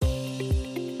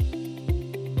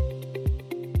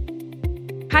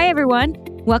Hi, everyone.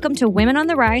 Welcome to Women on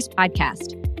the Rise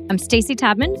podcast. I'm Stacey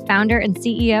Todman, founder and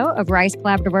CEO of Rise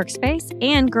Collaborative Workspace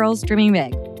and Girls Dreaming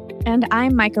Big. And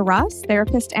I'm Micah Ross,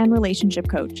 therapist and relationship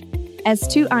coach. As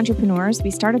two entrepreneurs,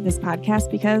 we started this podcast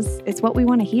because it's what we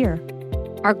want to hear.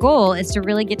 Our goal is to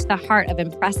really get to the heart of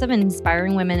impressive and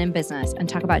inspiring women in business and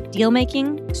talk about deal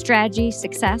making, strategy,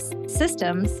 success,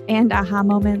 systems, and aha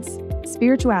moments,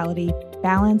 spirituality,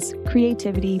 balance,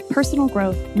 creativity, personal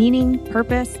growth, meaning,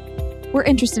 purpose. We're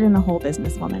interested in the whole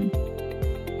businesswoman.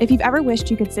 If you've ever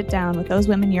wished you could sit down with those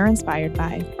women you're inspired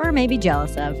by, or maybe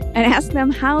jealous of, and ask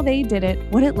them how they did it,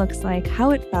 what it looks like,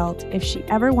 how it felt, if she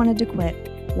ever wanted to quit,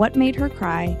 what made her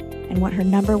cry, and what her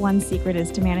number one secret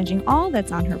is to managing all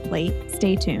that's on her plate,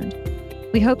 stay tuned.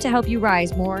 We hope to help you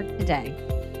rise more today.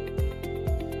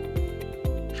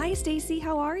 Hi, Stacey.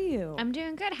 How are you? I'm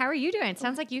doing good. How are you doing? It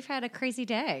sounds like you've had a crazy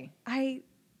day.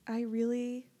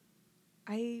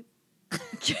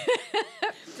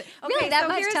 Okay, that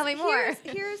much? Tell me more.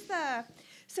 Here's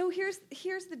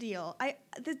the deal.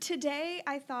 Today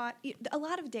I thought a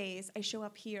lot of days I show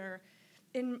up here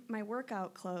in my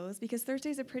workout clothes because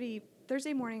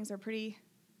Thursday mornings are pretty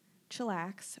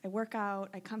chillax. I work out,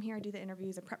 I come here, I do the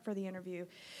interviews, I prep for the interview.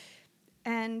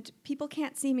 And people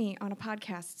can't see me on a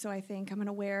podcast, so I think I'm going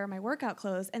to wear my workout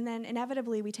clothes. And then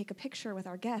inevitably we take a picture with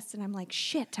our guests, and I'm like,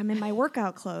 shit, I'm in my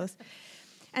workout clothes.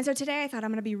 And so today I thought I'm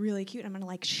going to be really cute. I'm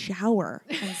going to shower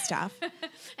and stuff.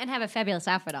 And have a fabulous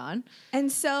outfit on. And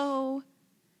so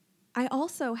I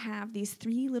also have these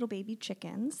 3 little baby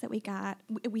chickens that we got.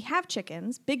 We have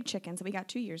chickens, big chickens that we got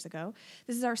 2 years ago.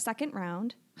 This is our second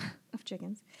round of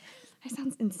chickens. That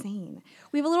sounds insane.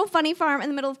 We have a little funny farm in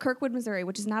the middle of Kirkwood, Missouri,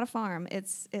 which is not a farm.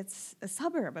 It's a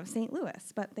suburb of St.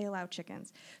 Louis, but they allow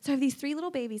chickens. So I have these 3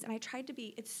 little babies, and I tried to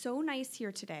be, it's so nice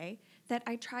here today that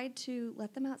I tried to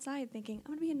let them outside thinking, I'm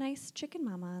going to be a nice chicken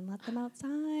mama and let them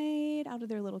outside, out of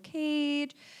their little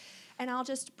cage, and I'll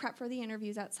just prep for the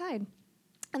interviews outside.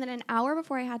 And then an hour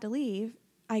before I had to leave,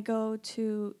 I go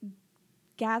to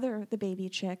gather the baby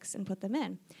chicks and put them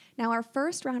in. Now, our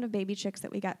first round of baby chicks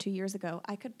that we got 2 years ago,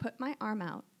 I could put my arm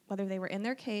out, whether they were in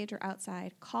their cage or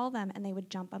outside, call them, and they would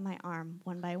jump on my arm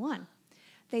one by one.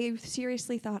 They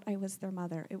seriously thought I was their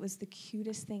mother. It was the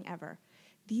cutest thing ever.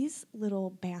 These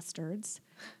little bastards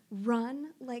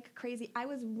run like crazy. I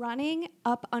was running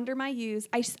up under my ewes.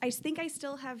 I think I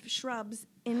still have shrubs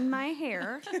in my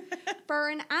hair for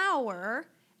an hour,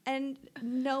 and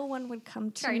no one would come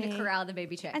to me. Trying to corral the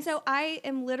baby chicks. And so I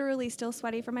am literally still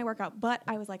sweaty from my workout, but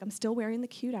I was like, I'm still wearing the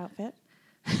cute outfit.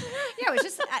 Yeah,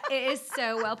 it is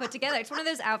so well put together. It's one of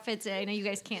those outfits, I know you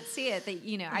guys can't see it,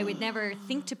 that, I would never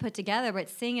think to put together, but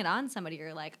seeing it on somebody,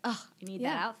 you're like, oh, I need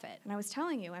that outfit. And I was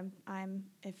telling you,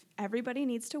 if everybody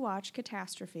needs to watch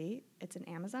Catastrophe, it's an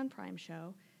Amazon Prime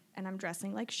show, and I'm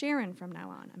dressing like Sharon from now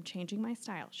on. I'm changing my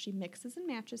style. She mixes and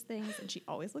matches things, and she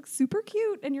always looks super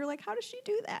cute, and you're like, how does she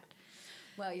do that?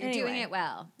 Well, you're doing it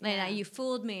well. Yeah. And you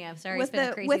fooled me. I'm sorry, With it's been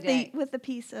a crazy day. With the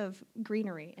piece of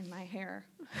greenery in my hair.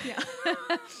 Yeah. That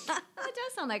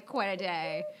does sound like quite a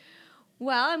day.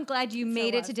 Well, I'm glad you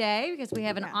made it today because we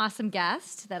have an awesome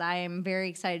guest that I am very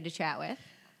excited to chat with.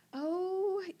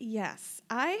 Oh, yes.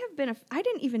 I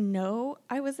didn't even know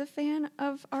I was a fan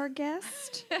of our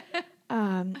guest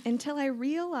until I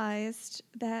realized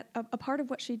that a part of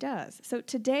what she does. So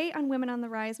today on Women on the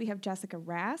Rise, we have Jessica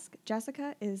Rask.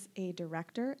 Jessica is a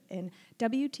director in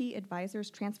WT Advisors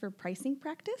Transfer Pricing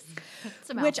Practice,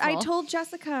 which I told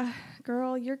Jessica,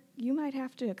 girl, you might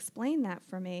have to explain that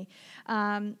for me.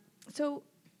 So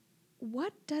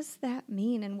what does that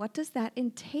mean, and what does that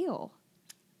entail?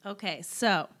 Okay,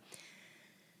 so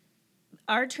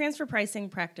our transfer pricing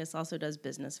practice also does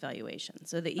business valuation.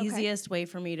 So the easiest way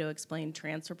for me to explain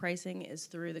transfer pricing is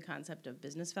through the concept of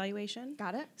business valuation.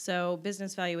 Got it. So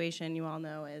business valuation, you all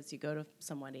know, is you go to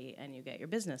somebody and you get your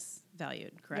business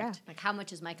valued, correct? Yeah. Like, how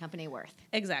much is my company worth?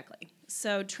 Exactly.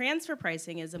 So transfer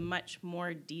pricing is a much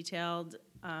more detailed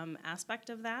aspect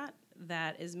of that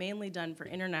is mainly done for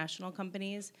international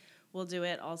companies. We'll do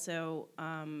it also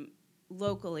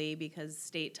locally because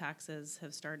state taxes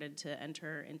have started to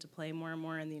enter into play more and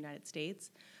more in the United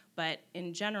States. But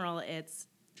in general,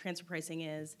 transfer pricing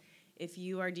is if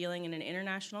you are dealing in an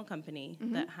international company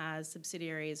that has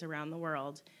subsidiaries around the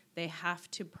world, they have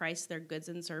to price their goods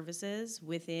and services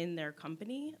within their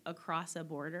company across a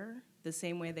border the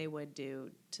same way they would do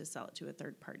to sell it to a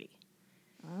third party.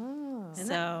 Oh.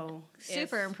 So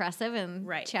Super impressive and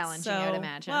challenging, I would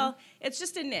imagine. Well, it's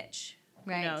just a niche.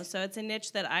 Right. So it's a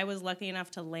niche that I was lucky enough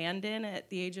to land in at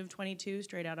the age of 22,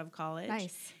 straight out of college.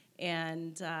 Nice.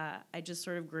 And I just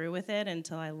sort of grew with it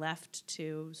until I left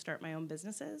to start my own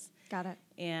businesses. Got it.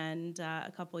 And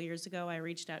a couple years ago, I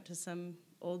reached out to some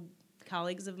old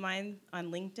colleagues of mine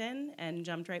on LinkedIn and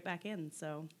jumped right back in.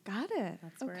 So Got it.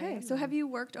 That's where I okay. am So now. have you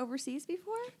worked overseas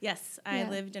before? yes, I Yeah.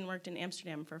 lived and worked in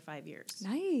Amsterdam for 5 years.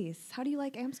 Nice. How do you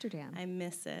like Amsterdam? I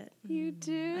miss it. You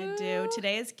do? I do.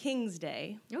 Today is King's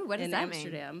Day Ooh, what does in that mean?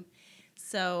 Amsterdam.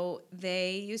 So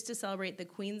they used to celebrate the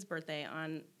Queen's birthday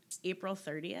on April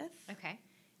 30th. Okay.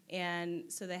 And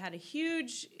so they had a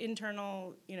huge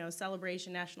internal,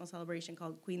 celebration, national celebration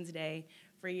called Queen's Day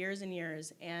for years and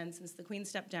years. And since the Queen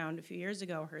stepped down a few years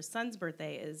ago, her son's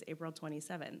birthday is April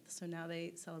 27th. So now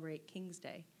they celebrate King's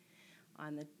Day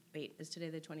on the, is today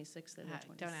the 26th or the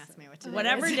 27th? Don't ask me what today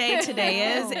Whatever is. day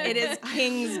today is, it is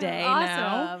King's Day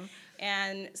now. Awesome.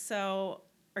 And so,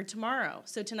 or tomorrow.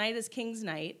 So tonight is King's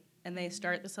Night, and they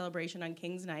start the celebration on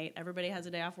King's Night. Everybody has a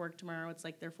day off work tomorrow. It's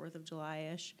like their 4th of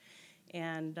July-ish.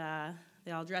 And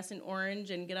they all dress in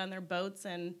orange and get on their boats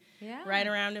and Yeah. ride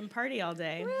around and party all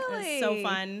day. Really? It's so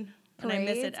fun. And I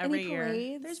miss it Parades? every Any year.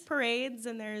 parades? There's parades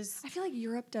and there's I feel like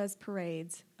Europe does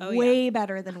parades Oh, way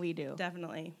better than we do.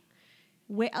 definitely.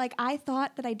 Like I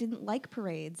thought that I didn't like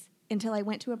parades until I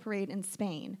went to a parade in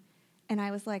Spain, and I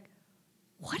was like,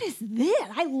 "What is this?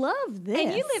 I love this."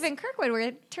 And you live in Kirkwood,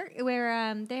 where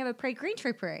they have a Green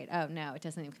Tree Parade. Oh no, it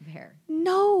doesn't even compare.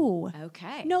 No.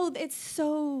 Okay. No, it's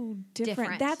so different.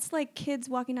 Different. That's like kids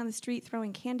walking down the street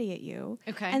throwing candy at you.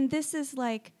 Okay. And this is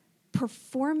like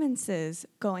performances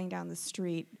going down the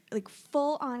street, like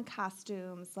full on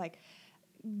costumes, like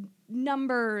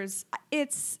numbers.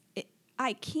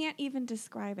 I can't even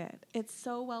describe it. It's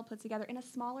so well put together in a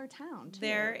smaller town, too.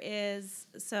 There is,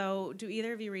 so do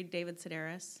either of you read David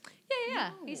Sedaris? Yeah.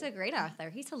 He's a great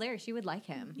author. He's hilarious. You would like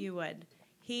him. You would.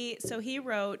 He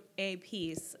wrote a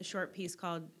short piece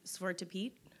called Zwarte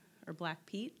Piet, or Black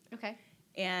Pete. Okay.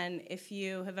 And if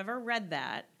you have ever read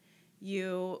that,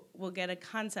 you will get a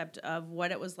concept of what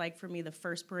it was like for me the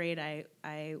first parade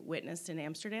I witnessed in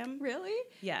Amsterdam. Really?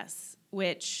 Yes,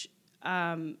 which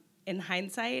in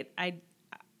hindsight,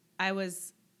 I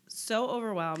was so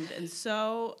overwhelmed and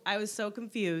I was so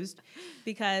confused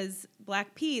because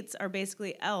Black Petes are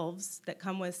basically elves that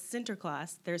come with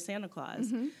Sinterklaas, their Santa Claus.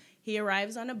 Mm-hmm. He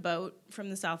arrives on a boat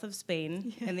from the south of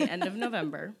Spain in the end of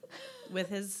November with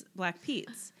his Black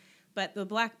Petes. But the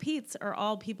Black Petes are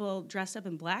all people dressed up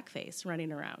in blackface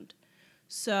running around.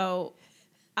 So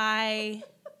I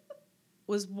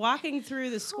was walking through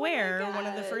the square one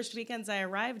of the first weekends I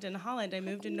arrived in Holland. I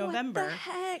moved in November. What the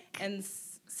heck? And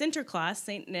Sinterklaas,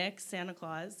 Saint Nick, Santa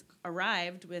Claus,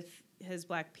 arrived with his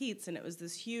Black Petes, and it was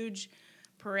this huge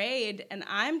parade. And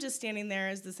I'm just standing there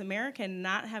as this American,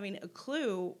 not having a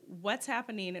clue what's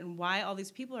happening and why all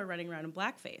these people are running around in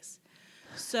blackface.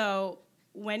 So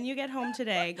when you get home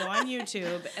today, go on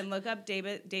YouTube and look up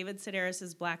David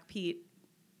Sedaris' Black Pete.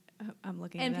 I'm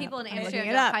looking And it up. people in I'm looking Amsterdam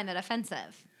it don't up. find that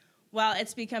offensive. Well,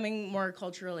 it's becoming more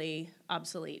culturally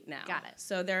obsolete now. Got it.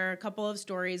 So there are a couple of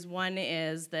stories. One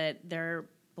is that they're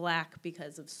black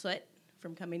because of soot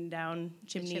from coming down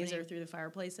chimneys chimney. or through the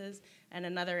fireplaces. And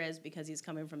another is because he's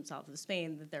coming from south of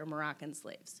Spain, that they're Moroccan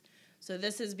slaves. So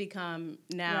this has become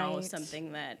now Right.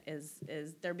 something that is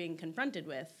they're being confronted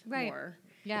with Right. more.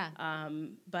 Yeah.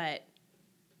 But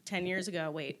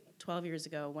 12 years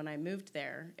ago when I moved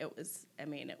there, it was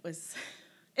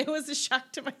it was a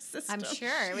shock to my system. I'm sure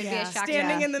it would be Yeah. a shock.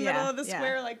 Standing in the Yeah, middle of the yeah.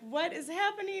 square, like, what is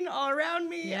happening all around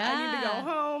me? I need to go Yeah.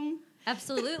 home.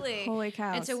 Absolutely. Holy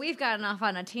cows. And so we've gotten off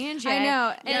on a tangent. I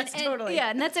know. And, Yes, and- totally.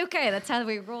 Yeah, and that's okay. That's how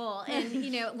we roll.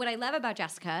 And, what I love about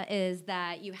Jessica is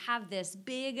that you have this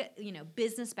big,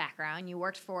 business background. You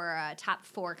worked for a top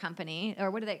 4 company, or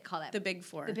what do they call that? The Big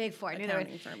Four. The Big Four. I knew there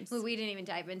accounting were- firms. Well, we didn't even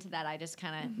dive into that. I just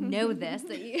kind of know this,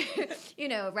 that you,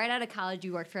 right out of college,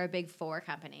 you worked for a Big Four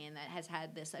company and that has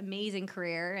had this amazing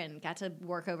career and got to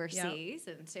work overseas.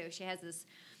 And so she has this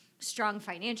strong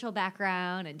financial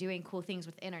background and doing cool things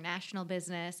with international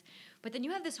business. But then you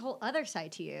have this whole other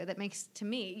side to you that makes, to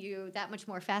me, you that much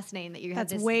more fascinating that you have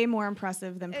That's this... way more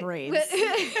impressive than parades.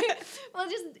 Well,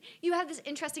 just you have this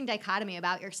interesting dichotomy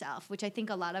about yourself, which I think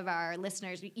a lot of our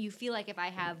listeners, you feel like if I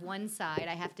have one side,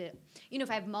 I have to, if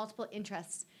I have multiple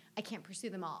interests, I can't pursue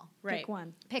them all. Right. Pick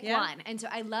one. Pick Yeah. one. And so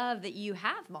I love that you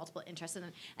have multiple interests.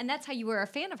 And that's how you were a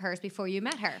fan of hers before you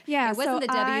met her. Yeah, It wasn't so the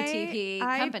WTP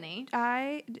company.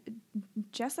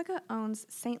 Jessica owns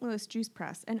St. Louis Juice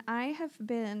Press, and I have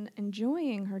been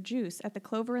enjoying her juice at the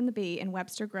Clover and the Bee in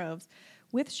Webster Groves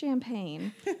with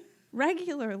champagne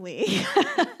regularly.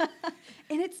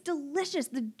 And it's delicious.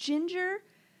 The ginger,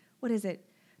 what is it?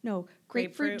 No,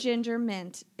 grapefruit Grapefruit. ginger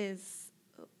mint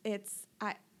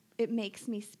it makes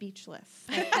me speechless.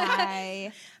 Like,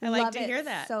 I like love to it hear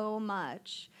that. so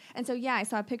much. And so, yeah, I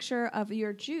saw a picture of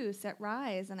your juice at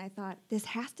Rise, and I thought, this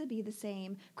has to be the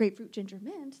same grapefruit ginger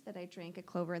mint that I drank at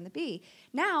Clover and the Bee.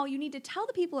 Now, you need to tell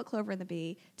the people at Clover and the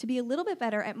Bee to be a little bit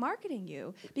better at marketing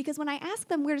you, because when I ask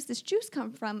them, where does this juice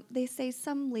come from, they say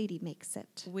some lady makes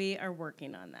it. We are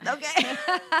working on that.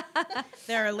 Okay.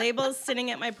 There are labels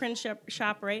sitting at my print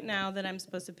shop right now that I'm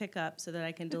supposed to pick up so that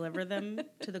I can deliver them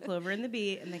to the Clover and the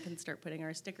Bee, and they can start putting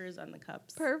our stickers on the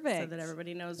cups. Perfect. So that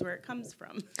everybody knows where it comes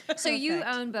from. So you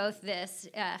own both this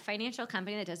financial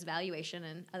company that does valuation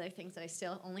and other things that I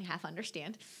still only half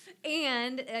understand,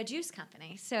 and a juice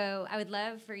company. So I would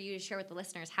love for you to share with the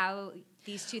listeners how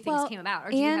these two things came about.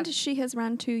 Or do you and have she has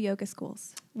run 2 yoga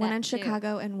schools, one That in too.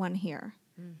 Chicago and one here.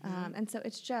 And so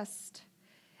it's just,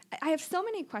 I have so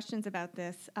many questions about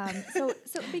this. So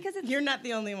because it's You're not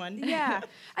the only one. yeah.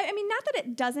 I mean, not that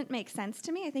it doesn't make sense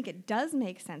to me. I think it does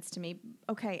make sense to me.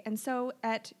 Okay, and so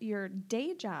at your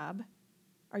day job,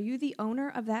 are you the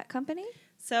owner of that company?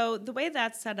 So the way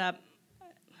that's set up,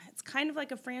 it's kind of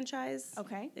like a franchise.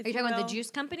 Okay. if Are you talking about will. the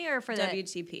juice company or for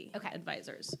WTP Okay.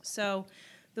 advisors. So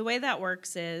the way that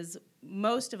works is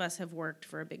most of us have worked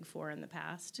for a Big Four in the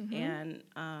past and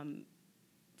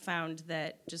found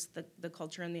that just the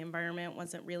culture and the environment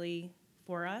wasn't really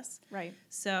for us. Right.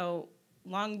 So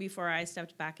long before I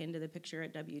stepped back into the picture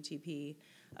at WTP,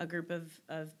 a group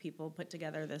of people put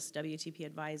together this WTP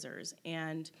advisors,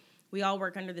 and we all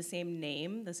work under the same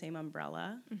name, the same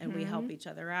umbrella, and we help each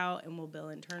other out, and we'll bill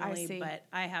internally. see. But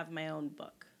I have my own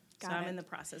book, so Got I'm it. in the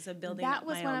process of building That up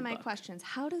was my one own of my book. questions.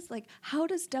 How does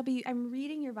I'm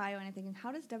reading your bio and I'm thinking,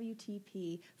 how does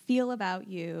WTP feel about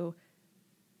you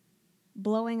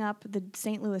blowing up the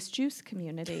St. Louis juice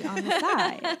community on the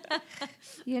side?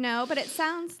 But it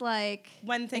sounds like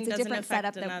One thing it's a doesn't different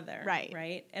affect setup another,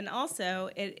 right? And also,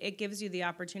 it gives you the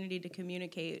opportunity to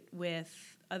communicate with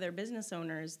other business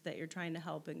owners that you're trying to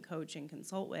help and coach and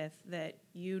consult with, that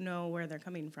you know where they're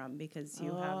coming from because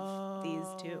you have these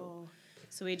too.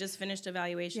 So we just finished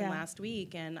evaluation last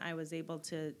week, and I was able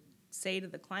to say to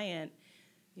the client,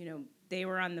 they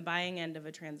were on the buying end of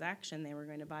a transaction. They were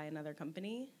going to buy another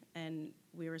company, and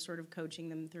we were sort of coaching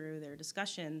them through their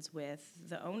discussions with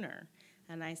the owner.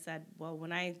 And I said, well,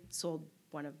 when I sold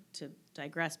to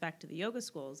digress back to the yoga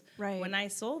schools, Right. when I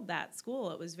sold that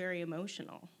school, it was very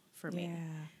emotional for me.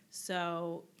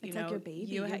 So, It's like your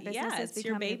baby. Your business has it's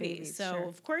your become your baby. baby, So, sure.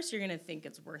 of course, you're going to think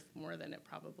it's worth more than it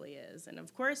probably is. And,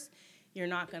 of course, you're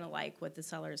not going to like what the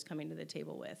seller is coming to the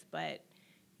table with. But,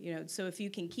 so if you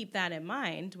can keep that in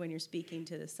mind when you're speaking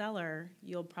to the seller,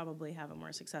 you'll probably have a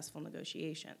more successful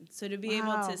negotiation. So to be able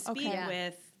Wow, to speak okay.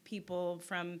 with people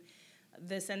from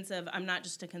the sense of, I'm not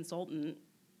just a consultant,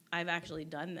 I've actually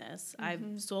done this. I've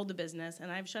sold a business,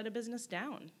 and I've shut a business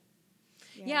down.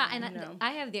 Yeah, and you know.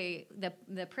 I have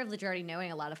the privilege of already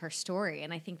knowing a lot of her story,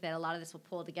 and I think that a lot of this will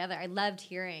pull together. I loved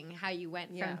hearing how you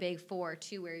went Yeah. from Big Four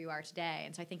to where you are today,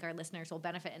 and so I think our listeners will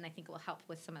benefit, and I think it will help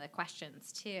with some of the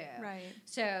questions too. Right.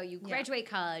 So you graduate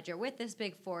college, you're with this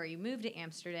Big Four, you move to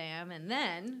Amsterdam, and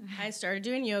then I started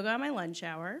doing yoga on my lunch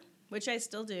hour, which I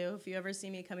still do. If you ever see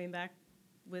me coming back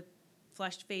with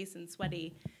flushed face and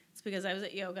sweaty, it's because I was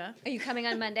at yoga. are you coming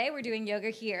on Monday? We're doing yoga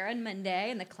here on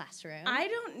Monday in the classroom. I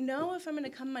don't know if I'm going to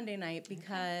come Monday night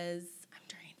because I'm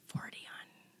turning 40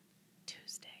 on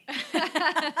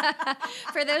Tuesday.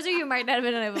 For those of you who might not have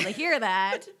been able to hear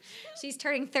that, she's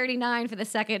turning 39 for the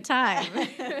second time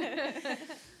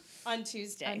On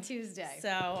Tuesday. on Tuesday.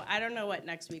 So I don't know what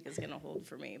next week is going to hold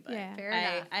for me, but Yeah. Fair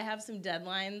enough. I have some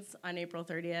deadlines on April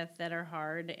 30th that are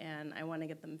hard, and I want to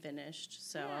get them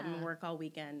finished. So I'm going Yeah. to work all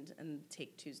weekend and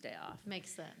take Tuesday off.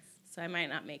 Makes sense. So I might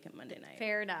not make it Monday night.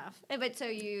 Fair enough. But so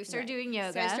you started Right. doing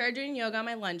yoga. So I started doing yoga on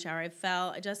my lunch hour.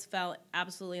 I just fell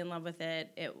absolutely in love with it.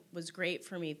 It was great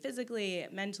for me physically,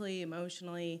 mentally,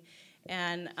 emotionally.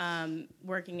 And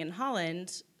working in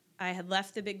Holland, I had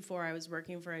left the Big Four. I was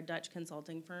working for a Dutch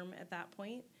consulting firm at that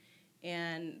point,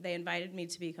 and they invited me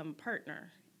to become a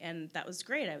partner. And that was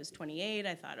great. I was 28.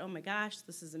 I thought, oh my gosh,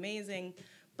 this is amazing.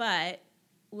 But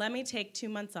let me take 2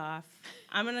 months off.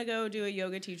 I'm going to go do a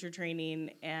yoga teacher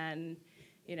training and,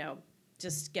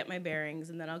 just get my bearings,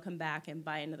 and then I'll come back and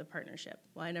buy into the partnership.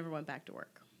 Well, I never went back to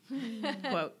work,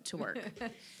 quote, to work.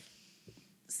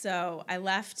 So I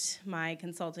left my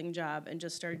consulting job and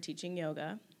just started teaching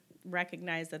yoga,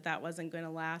 recognized that wasn't going to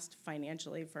last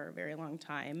financially for a very long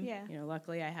time. Yeah.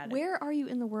 Luckily I had Where are you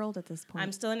in the world at this point?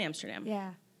 I'm still in Amsterdam.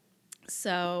 Yeah.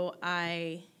 So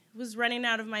I was running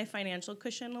out of my financial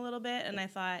cushion a little bit, and I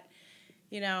thought,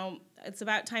 it's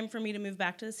about time for me to move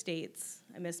back to the States.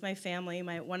 I miss my family.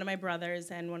 One of my brothers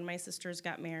and one of my sisters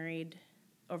got married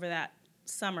over that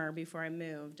summer before I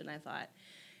moved, and I thought,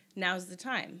 now's the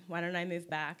time. Why don't I move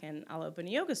back and I'll open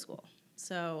a yoga school?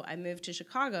 So I moved to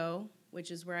Chicago,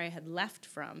 which is where I had left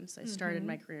from. So I started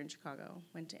my career in Chicago,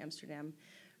 went to Amsterdam,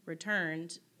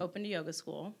 returned, opened a yoga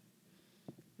school.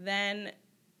 Then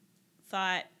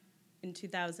thought in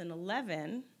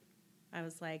 2011, I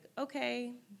was like,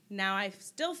 okay, now I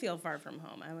still feel far from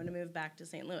home. I want to move back to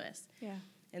St. Louis. Yeah.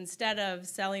 Instead of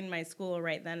selling my school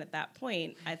right then at that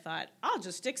point, I thought, I'll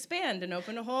just expand and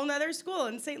open a whole nother school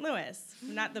in St. Louis.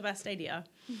 Not the best idea.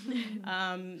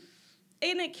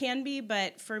 And it can be,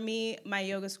 but for me, my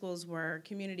yoga schools were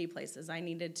community places. I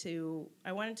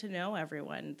wanted to know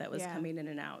everyone that was coming in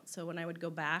and out. So when I would go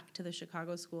back to the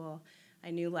Chicago school, I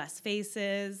knew less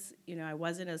faces. I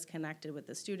wasn't as connected with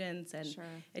the students, and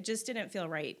it just didn't feel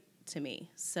right to me.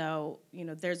 So,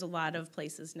 there's a lot of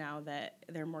places now that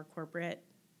they're more corporate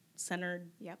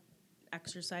centered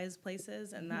exercise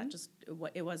places, and that just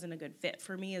it wasn't a good fit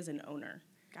for me as an owner.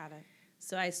 Got it.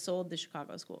 So I sold the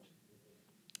Chicago school,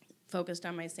 focused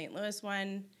on my St. Louis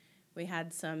one. We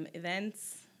had some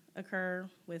events occur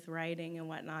with rioting and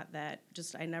whatnot that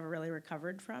just I never really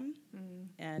recovered from,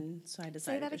 and so I decided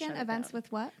Say that to again. shut it Events down.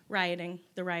 with what? Rioting.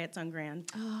 The riots on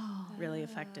Grand really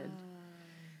affected.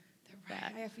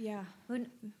 That. Yeah. When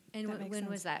sense.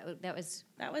 was that? That was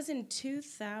in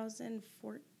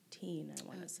 2014, I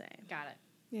want to say. got it.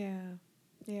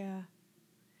 Yeah.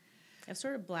 I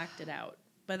sort of blacked it out.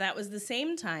 But that was the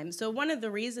same time. So one of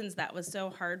the reasons that was so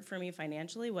hard for me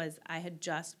financially was I had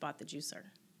just bought the juicer.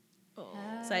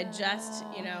 So I just,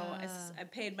 I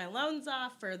paid my loans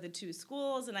off for the 2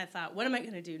 schools, and I thought, what am I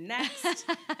going to do next?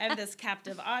 I have this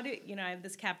captive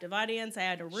audience. I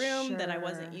had a room that I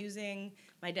wasn't using.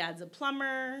 My dad's a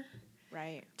plumber.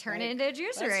 Right. Turn it into a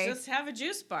juicery. Let's just have a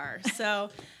juice bar.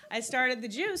 So I started the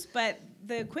juice, but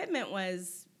the equipment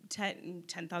was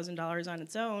 $10,000 on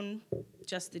its own,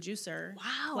 just the juicer.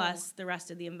 Wow. Plus the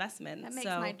rest of the investment. That makes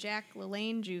my Jack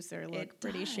LaLanne juicer look It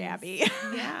pretty does. shabby.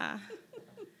 Yeah.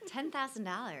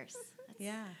 $10,000.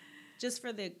 Yeah. Just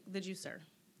for the juicer.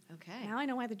 Okay. Now I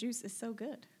know why the juice is so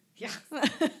good. Yeah.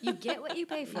 You get what you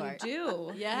pay for. You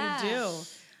do. Yeah. You do.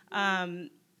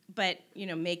 But,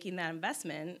 making that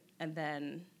investment and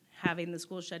then having the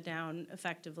school shut down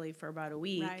effectively for about a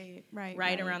week.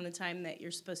 Right. Around the time that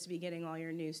you're supposed to be getting all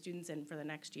your new students in for the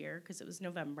next year, because it was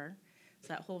November. So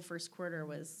that whole first quarter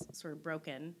was sort of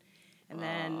broken. And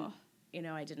then,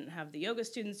 I didn't have the yoga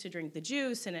students to drink the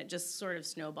juice, and it just sort of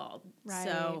snowballed. Right.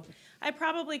 So I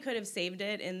probably could have saved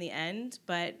it in the end,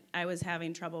 but I was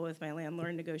having trouble with my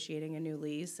landlord negotiating a new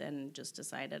lease and just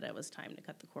decided it was time to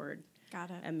cut the cord. Got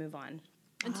it. And move on.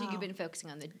 And so you've been focusing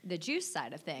on the juice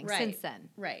side of things since then.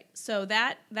 Right. So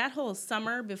that whole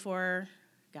summer before,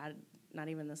 God, not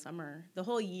even the summer, the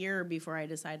whole year before I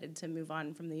decided to move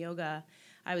on from the yoga,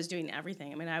 I was doing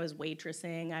everything. I mean, I was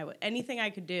waitressing. Anything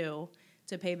I could do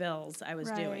to pay bills, I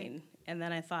was doing. And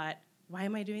then I thought, why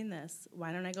am I doing this?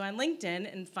 Why don't I go on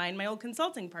LinkedIn and find my old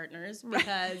consulting partners?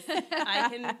 Because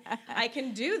I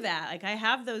can do that. Like, I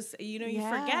have those, you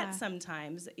forget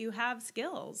sometimes that you have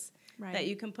skills that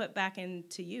you can put back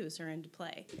into use or into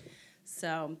play.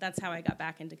 So that's how I got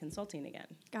back into consulting again.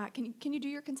 Can you do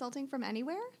your consulting from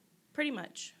anywhere? Pretty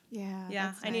much. Yeah.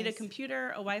 Yeah. I need a computer,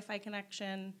 a Wi-Fi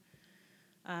connection,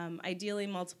 ideally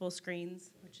multiple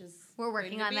screens, which is We're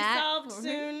working going to on be that. solved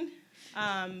soon.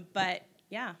 But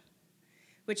yeah,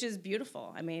 which is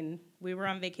beautiful. I mean, we were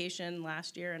on vacation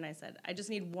last year, and I said, I just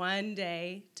need one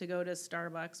day to go to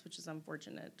Starbucks, which is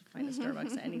unfortunate to find a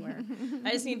Starbucks anywhere.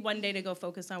 I just need one day to go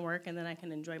focus on work, and then I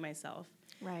can enjoy myself.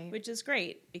 Right. Which is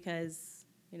great because,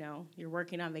 you're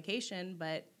working on vacation,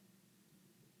 but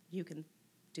you can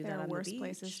do There that are on worse the beach.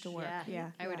 places to work.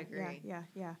 Yeah, I would agree.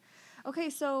 Yeah.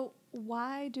 Okay, so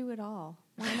why do it all?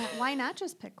 Why not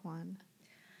just pick one?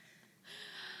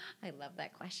 I love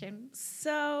that question.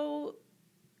 So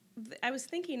I was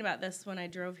thinking about this when I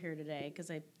drove here today because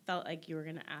I felt like you were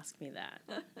going to ask me that.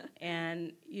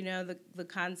 And, the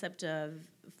concept of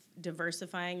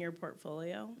diversifying your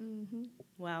portfolio,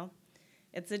 well,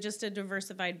 it's just a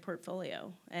diversified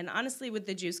portfolio. And honestly, with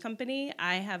the juice company,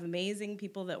 I have amazing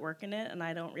people that work in it, and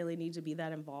I don't really need to be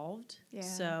that involved. Yeah.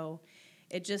 So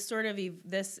it just sort of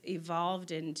this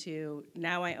evolved into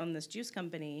now I own this juice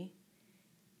company,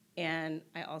 and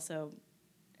I also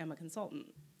am a consultant.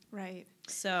 Right.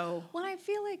 So Well, I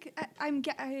feel like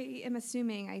I am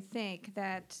assuming. I think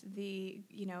that the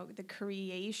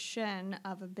creation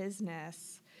of a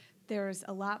business, there's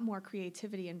a lot more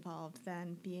creativity involved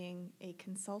than being a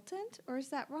consultant, or is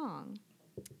that wrong?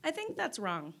 I think that's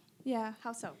wrong. Yeah.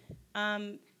 How so?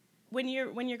 When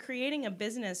you're creating a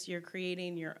business, you're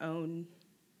creating your own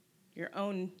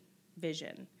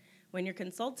vision. when you're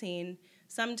consulting,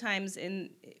 sometimes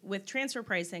with transfer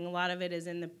pricing, a lot of it is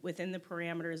within the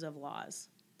parameters of laws.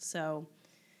 So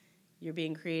you're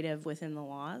being creative within the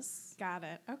laws. Got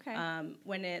it. Okay.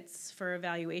 When it's for a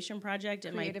valuation project,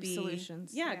 it Creative might be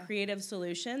solutions. Yeah, Yeah. creative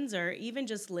solutions, or even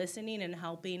just listening and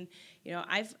helping.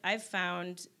 I've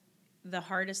found the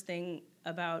hardest thing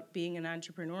about being an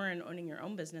entrepreneur and owning your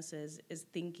own businesses is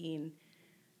thinking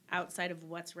outside of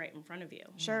what's right in front of you.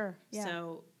 Sure. Yeah.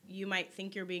 So you might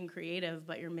think you're being creative,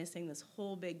 but you're missing this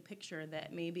whole big picture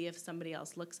that maybe if somebody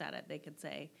else looks at it, they could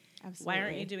say, Absolutely. why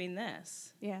aren't you doing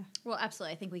this? Yeah. Well,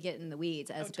 absolutely. I think we get in the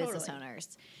weeds as business totally.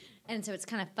 owners. And so it's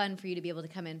kind of fun for you to be able to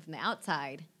come in from the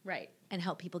outside Right. and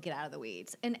help people get out of the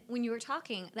weeds. And when you were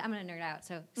talking, I'm going to nerd out,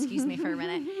 so excuse me for a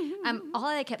minute. All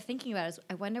I kept thinking about is,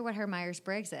 I wonder what her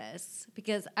Myers-Briggs is,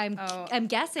 because I'm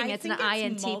guessing it's an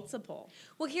INT. Multiple.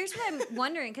 Well, here's what I'm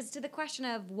wondering, because to the question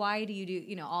of why do you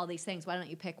do, all these things, why don't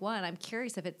you pick one? I'm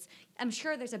curious if I'm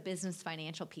sure there's a business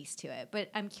financial piece to it, but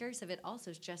I'm curious if it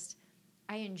also is just,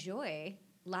 I enjoy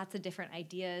lots of different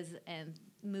ideas and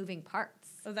moving parts.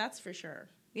 Oh, that's for sure.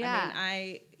 Yeah.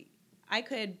 I mean, I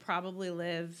could probably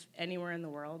live anywhere in the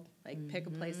world, like pick a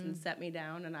place and set me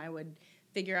down, and I would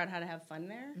figure out how to have fun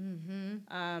there.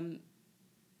 Mm-hmm.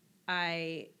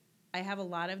 I have a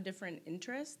lot of different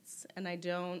interests, and I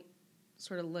don't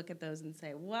sort of look at those and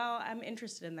say, well, I'm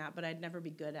interested in that, but I'd never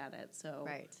be good at it, so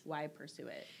why pursue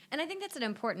it? And I think that's an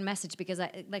important message because,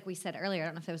 like we said earlier, I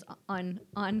don't know if it was on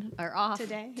or off.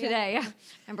 Today, yeah.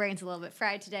 My brain's a little bit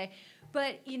fried today.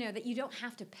 But, that you don't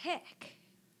have to pick.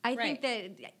 I think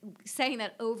that saying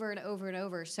that over and over and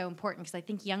over is so important because I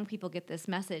think young people get this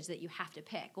message that you have to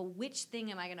pick. Well, which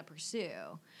thing am I going to pursue?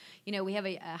 We have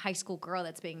a high school girl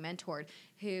that's being mentored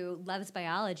who loves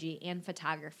biology and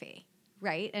photography,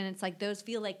 right? And it's like those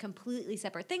feel like completely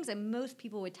separate things, and most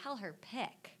people would tell her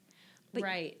pick. But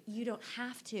you don't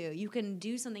have to. You can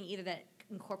do something either that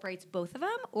incorporates both of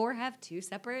them or have two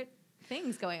separate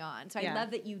things going on. So I love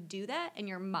that you do that and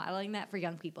you're modeling that for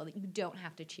young people, that you don't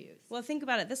have to choose. Well, think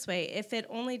about it this way. If it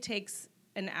only takes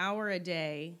an hour a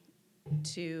day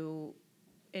to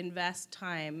invest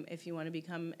time, if you want to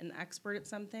become an expert at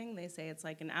something, they say it's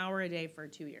like an hour a day for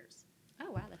 2 years.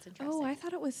 Oh, wow, that's interesting. Oh, I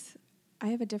thought it was, I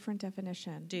have a different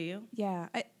definition. Do you? Yeah.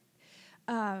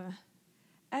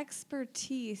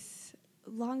 Expertise,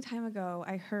 a long time ago,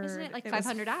 I heard. Isn't it like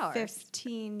 500 hours?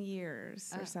 15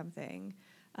 years or something.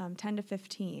 10 to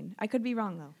 15. I could be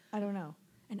wrong, though. I don't know.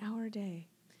 An hour a day.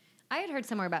 I had heard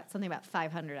somewhere about something about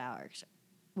 500 hours,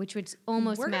 which would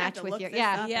almost We're gonna have match to with look your... this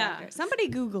Yeah, up yeah. after. Somebody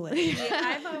Google it. Yeah,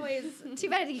 I've always... Too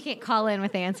bad you can't call in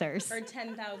with answers. Or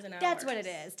 10,000 hours. That's what it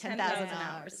is, 10,000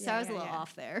 hours. So I was a little yeah.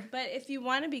 off there. But if you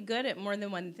want to be good at more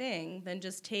than one thing, then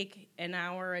just take an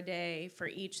hour a day for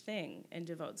each thing and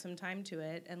devote some time to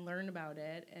it and learn about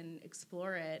it and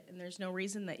explore it. And there's no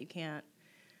reason that you can't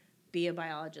be a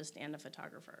biologist and a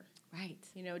photographer. Right.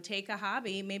 Take a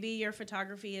hobby. Maybe your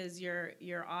photography is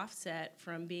your offset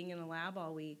from being in a lab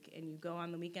all week, and you go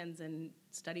on the weekends and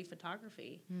study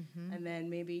photography. Mm-hmm. And then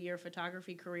maybe your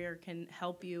photography career can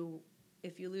help you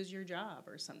if you lose your job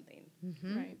or something.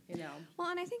 Mm-hmm. Right. Well,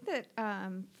 and I think that,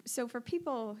 so for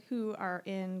people who are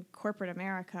in corporate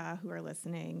America who are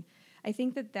listening, I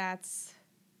think that that's,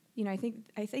 I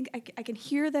think I can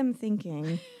hear them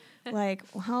thinking, like,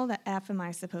 well, how the F am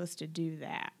I supposed to do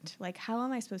that? Like, how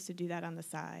am I supposed to do that on the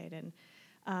side? And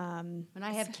when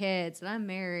I have kids and I'm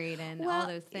married and all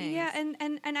those things. Yeah, and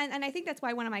I think that's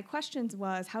why one of my questions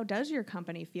was, how does your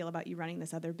company feel about you running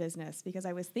this other business? Because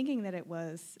I was thinking that it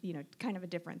was, kind of a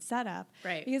different setup.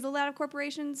 Right. Because a lot of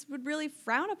corporations would really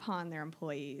frown upon their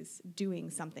employees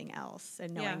doing something else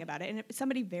and knowing about it. And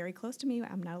somebody very close to me,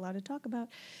 I'm not allowed to talk about,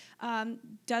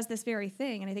 does this very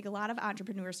thing. And I think a lot of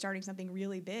entrepreneurs starting something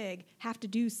really big have to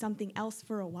do something else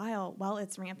for a while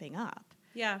it's ramping up.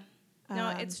 Yeah. No,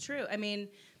 it's true. I mean,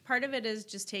 part of it is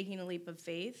just taking a leap of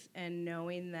faith and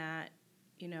knowing that,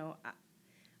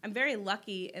 I'm very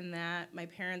lucky in that my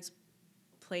parents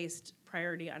placed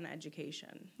priority on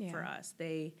education for us.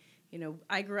 They,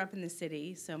 I grew up in the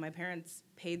city, so my parents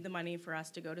paid the money for us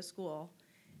to go to school,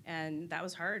 and that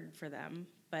was hard for them.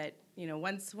 But,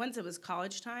 once it was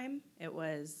college time, it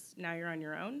was now you're on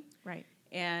your own. Right.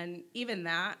 And even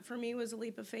that for me was a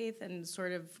leap of faith and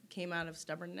sort of came out of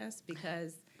stubbornness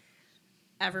because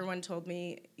everyone told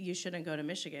me, you shouldn't go to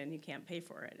Michigan. You can't pay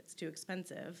for it. It's too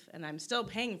expensive. And I'm still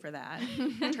paying for that.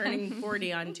 Turning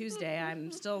 40 on Tuesday,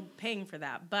 I'm still paying for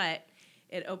that. But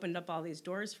it opened up all these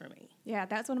doors for me. Yeah,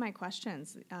 that's one of my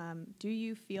questions. Do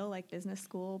you feel like business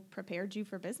school prepared you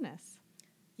for business?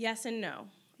 Yes and no.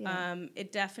 Yeah.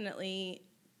 It definitely,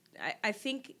 I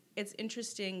think it's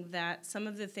interesting that some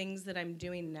of the things that I'm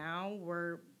doing now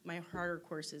were my harder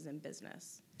courses in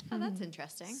business. Oh, that's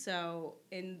interesting. So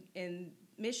in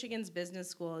Michigan's business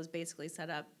school is basically set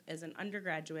up as an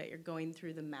undergraduate. You're going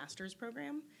through the master's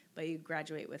program, but you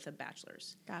graduate with a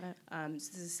bachelor's. Got it. So it's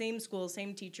the same school,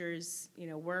 same teachers. You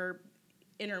know, we're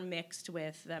intermixed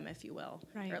with them, if you will,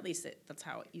 Right. or at least that's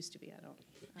how it used to be. I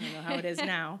don't know how it is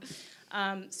now.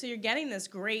 So you're getting this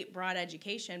great broad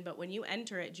education, but when you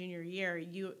enter it junior year,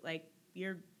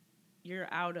 you're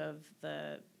out of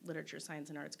the literature, science,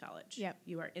 and arts college. Yep.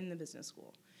 You are in the business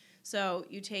school. So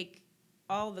you take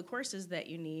all the courses that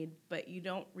you need, but you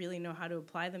don't really know how to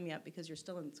apply them yet because you're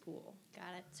still in school.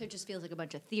 Got it. So it just feels like a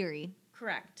bunch of theory.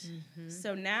 Correct.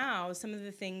 So now some of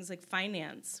the things like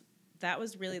finance,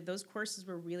 those courses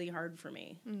were really hard for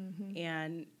me.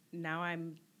 And now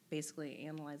I'm basically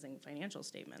analyzing financial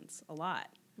statements a lot.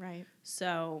 Right.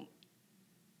 So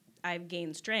I've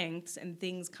gained strengths and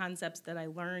concepts that I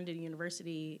learned in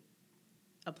university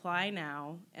apply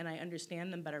now, and I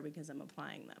understand them better because I'm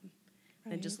applying them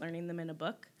than just learning them in a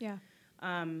book. Yeah.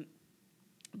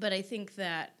 But I think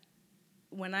that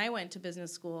when I went to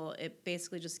business school, it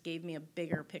basically just gave me a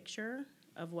bigger picture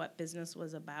of what business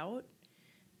was about.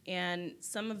 And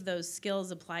some of those skills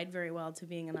applied very well to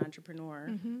being an entrepreneur,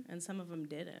 and some of them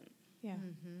didn't. Yeah.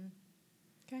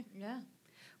 Okay. Yeah.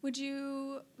 Would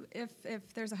you, if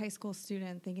there's a high school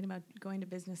student thinking about going to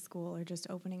business school or just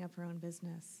opening up her own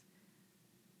business,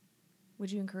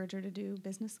 would you encourage her to do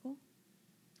business school?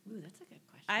 Ooh, that's a good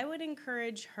question. I would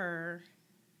encourage her,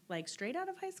 like straight out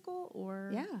of high school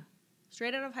or Yeah.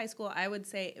 straight out of high school. I would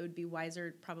say it would be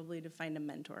wiser probably to find a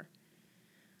mentor,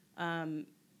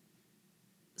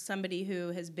 somebody who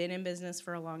has been in business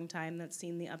for a long time, that's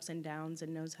seen the ups and downs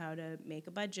and knows how to make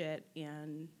a budget.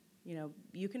 And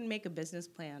you can make a business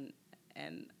plan,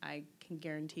 and I can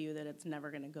guarantee you that it's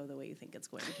never going to go the way you think it's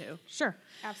going to. Sure.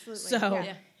 Absolutely. So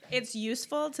Yeah. it's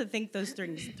useful to think those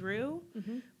things through,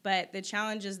 but the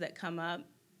challenges that come up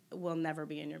will never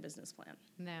be in your business plan.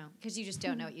 No, because you just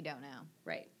don't know what you don't know.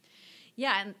 Right.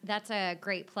 Yeah, and that's a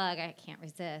great plug. I can't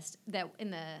resist. That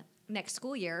in the next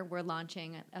school year, we're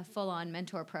launching a full-on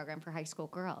mentor program for high school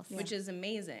girls. Which is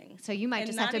amazing. So you might And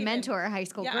just not have to even- mentor a high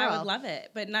school Yeah, girl. I would love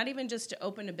it. But not even just to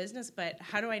open a business, but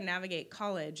how do I navigate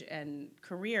college and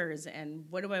careers and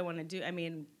what do I want to do? I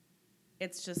mean,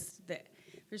 it's just that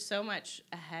there's so much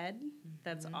ahead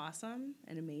that's awesome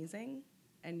and amazing.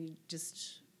 And you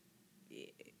just,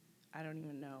 I don't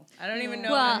even know. I don't even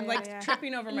know. Well, I'm like yeah.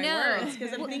 tripping over my No. words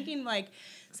because I'm thinking like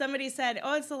somebody said,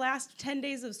 oh, it's the last 10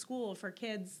 days of school for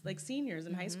kids, like seniors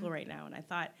in high school right now. And I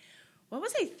thought, what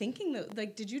was I thinking?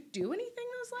 Like, did you do anything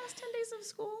those last 10 days of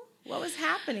school? What was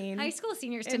happening? High school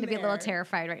seniors in tend to be a little there?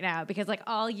 terrified right now because, like,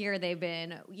 all year they've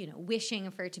been,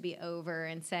 wishing for it to be over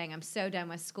and saying, "I'm so done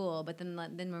with school." But then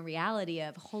the reality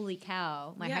of, "Holy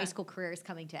cow, my Yeah. high school career is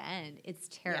coming to end." It's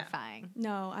terrifying.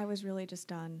 No, I was really just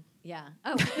done. Yeah.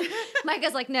 Oh,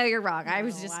 Micah's like, "No, you're wrong. I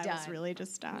was just I done." was really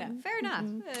just done. No, fair enough.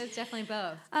 It's definitely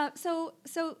both. So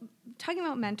talking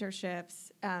about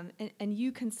mentorships and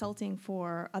you consulting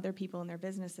for other people in their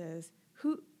businesses,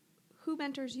 who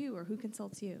mentors you or who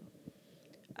consults you?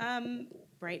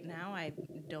 Right now, I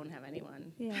don't have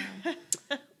anyone. Yeah.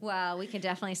 Well, we can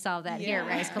definitely solve that here at Yeah.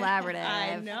 Rice Collaborative.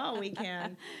 I know we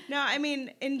can. No, I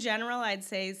mean, in general, I'd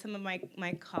say some of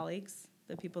my colleagues,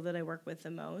 the people that I work with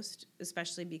the most,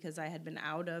 especially because I had been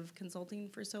out of consulting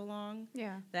for so long,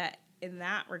 Yeah. that in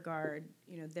that regard,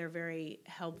 they're very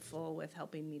helpful with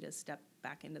helping me to step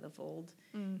back into the fold.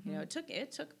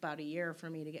 It took about a year for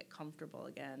me to get comfortable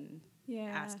again, Yeah.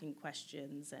 asking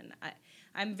questions, and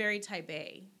I'm very type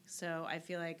A, so I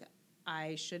feel like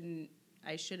I shouldn't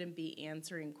be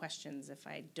answering questions if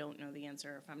I don't know the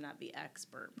answer, if I'm not the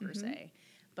expert per se.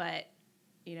 But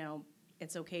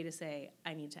it's okay to say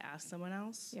I need to ask someone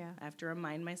else. Yeah. I have to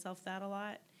remind myself that a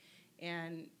lot.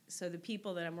 And so the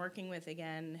people that I'm working with,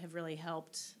 again, have really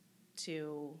helped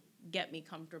to get me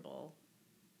comfortable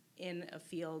in a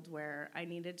field where I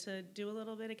needed to do a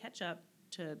little bit of catch-up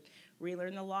to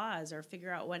relearn the laws or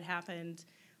figure out what happened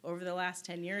over the last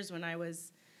 10 years when I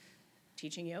was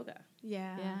teaching yoga,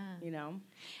 Yeah. Yeah.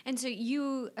 And so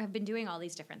you have been doing all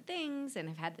these different things and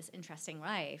have had this interesting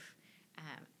life.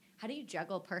 How do you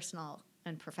juggle personal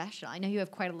and professional? I know you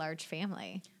have quite a large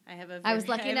family. I was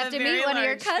lucky enough to meet one of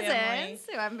your cousins,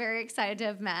 who I'm very excited to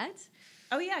have met.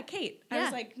 Oh, yeah, Kate. I Yeah.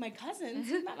 was like, my cousins?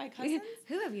 You met my cousins?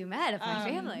 Who have you met of my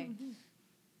family?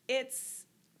 It's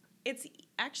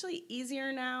actually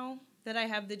easier now that I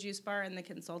have the juice bar and the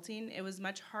consulting. It was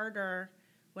much harder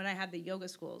when I had the yoga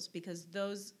schools because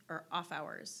those are off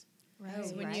hours. Right.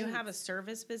 So when you have a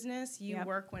service business, you Yep.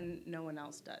 work when no one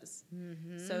else does.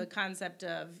 So the concept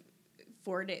of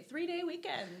 3-day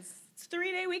weekends, it's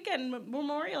 3-day weekend.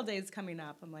 Memorial Day is coming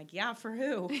up. I'm like, yeah, for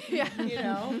who? Yeah. You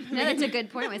know? No, that's a good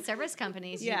point with service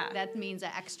companies. Yeah. That means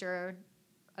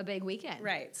a big weekend.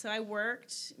 Right. So I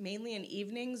worked mainly in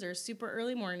evenings or super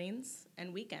early mornings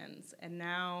and weekends. And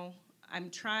now I'm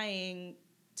trying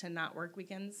to not work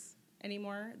weekends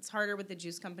anymore. It's harder with the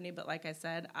juice company, but like I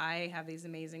said, I have these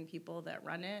amazing people that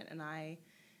run it, and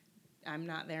I'm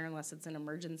not there unless it's an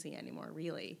emergency anymore,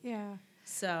 really. Yeah.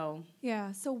 So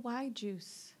So why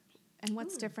juice? And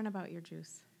what's different about your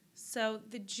juice? So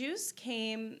the juice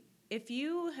came, if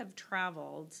you have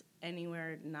traveled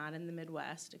anywhere not in the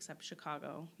Midwest except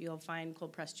Chicago, you'll find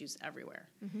cold pressed juice everywhere.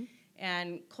 Mm-hmm.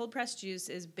 And cold pressed juice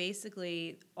is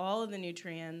basically all of the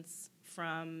nutrients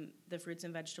from the fruits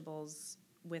and vegetables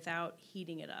without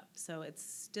heating it up. So it's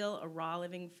still a raw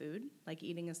living food, like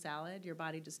eating a salad. Your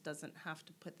body just doesn't have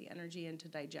to put the energy into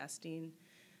digesting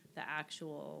the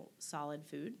actual solid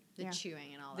food. The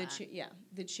chewing and all The that.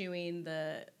 the chewing,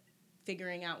 the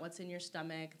figuring out what's in your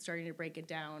stomach, starting to break it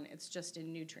down. It's just a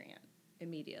nutrient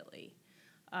immediately.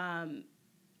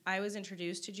 I was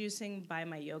introduced to juicing by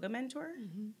my yoga mentor,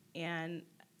 and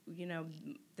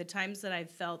the times that I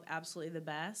felt absolutely the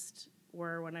best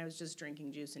were when I was just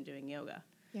drinking juice and doing yoga.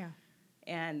 Yeah.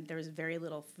 And there was very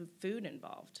little food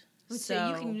involved. So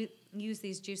you can use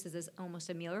these juices as almost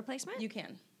a meal replacement? You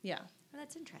can, yeah. Oh,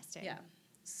 that's interesting. Yeah.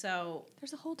 So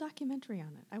There's a whole documentary on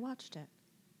it. I watched it.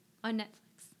 On Netflix.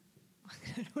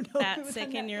 I don't know. Fat,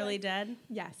 Sick, and Nearly Dead.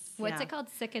 Yes. What's Yeah. it called?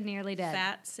 Sick and Nearly Dead.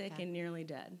 Fat, Sick, and Nearly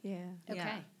Dead. Yeah. Okay.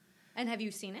 Yeah. And have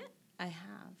you seen it? I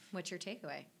have. What's your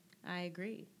takeaway? I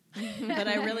agree. But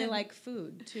I really like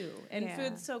food, too. And Yeah.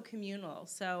 food's so communal.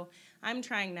 So I'm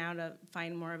trying now to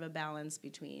find more of a balance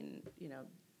between,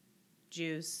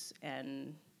 juice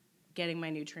and getting my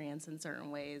nutrients in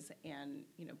certain ways and,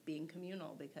 being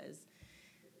communal, because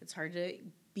it's hard to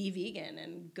be vegan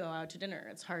and go out to dinner.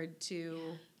 It's hard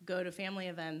to go to family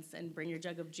events and bring your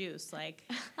jug of juice. Like,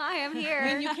 Hi, I'm here.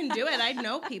 I mean, you can do it. I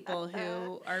know people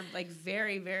who are like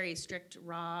very, very strict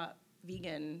raw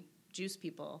vegan juice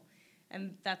people,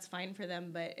 and that's fine for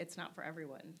them, but it's not for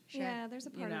everyone. Yeah, there's a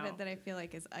You part of know. it that I feel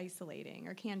like is isolating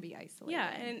or can be isolating.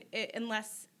 Yeah, and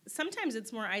unless sometimes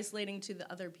it's more isolating to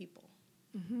the other people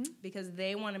because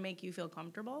they want to make you feel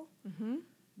comfortable,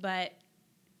 but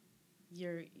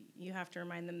you have to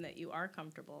remind them that you are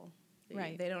comfortable.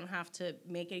 Right. They don't have to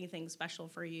make anything special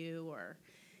for you, or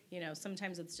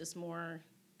sometimes it's just more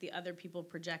the other people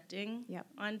projecting Yep.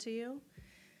 onto you.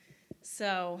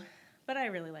 So, but I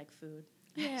really like food.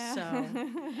 Yeah. So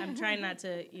I'm trying not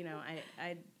to,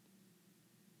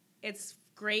 it's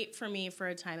great for me for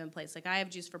a time and place. Like I have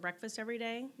juice for breakfast every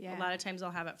day. Yeah. A lot of times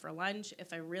I'll have it for lunch.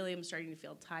 If I really am starting to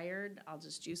feel tired, I'll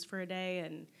just juice for a day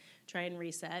and try and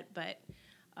reset. But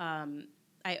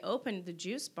I opened the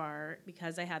juice bar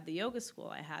because I had the yoga school.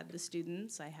 I had the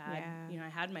students. I had, I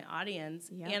had my audience.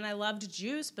 Yep. And I loved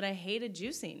juice, but I hated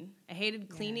juicing. I hated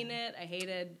cleaning it. I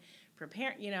hated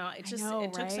preparing, it took so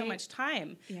right? much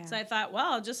time. Yeah. So I thought,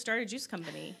 well, I'll just start a juice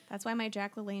company. That's why my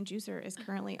Jack LaLanne juicer is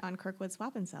currently on Kirkwood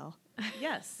Swap and Sell.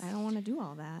 Yes. I don't want to do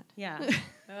all that. Yeah.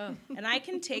 And I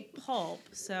can take pulp.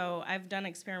 So I've done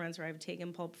experiments where I've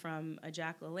taken pulp from a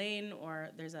Jack LaLanne,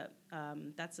 or there's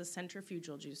that's a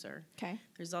centrifugal juicer. Okay.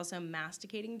 There's also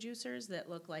masticating juicers that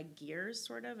look like gears,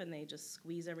 sort of, and they just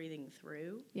squeeze everything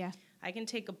through. Yeah. I can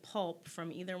take a pulp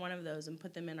from either one of those and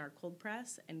put them in our cold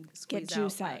press and Get squeeze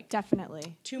juice out out. like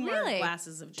Definitely. 2 more Really?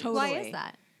 glasses of juice. Totally. Why is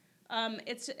that?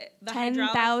 It's the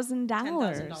 $10,000.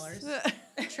 $10,000.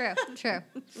 True.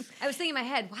 I was thinking in my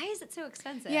head, why is it so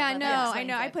expensive? Yeah, But no, that I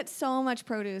know. explains I it. put so much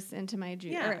produce into my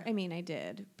juicer. Yeah. I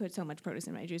did put so much produce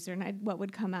in my juicer, and what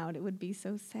would come out? It would be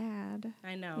so sad.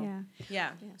 I know. Yeah.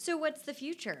 Yeah. So what's the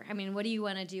future? I mean, what do you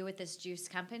want to do with this juice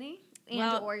company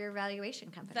or your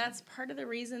valuation company? That's part of the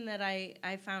reason that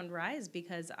I found Rise,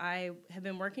 because I have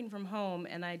been working from home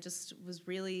and I just was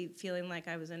really feeling like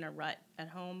I was in a rut at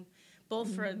home,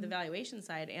 both for the valuation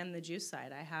side and the juice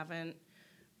side.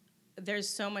 There's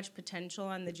so much potential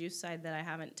on the juice side that I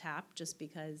haven't tapped just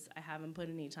because I haven't put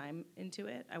any time into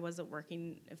it. I wasn't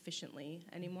working efficiently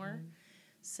anymore.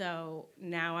 So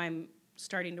now I'm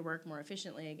starting to work more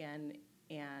efficiently again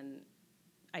and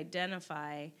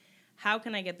identify how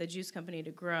can I get the juice company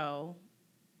to grow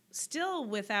still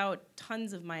without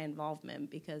tons of my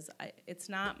involvement, because it's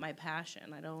not my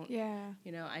passion. I don't, Yeah.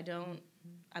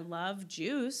 I love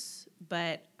juice,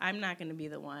 but I'm not going to be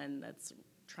the one that's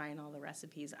trying all the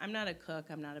recipes. I'm not a cook.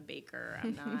 I'm not a baker.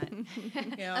 I'm not,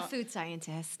 a food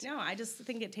scientist. No, I just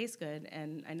think it tastes good,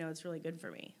 and I know it's really good for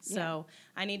me. So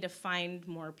I need to find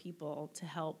more people to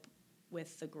help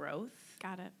with the growth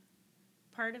Got it.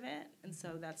 part of it, and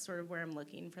so that's sort of where I'm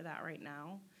looking for that right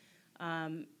now.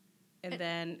 And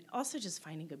then also just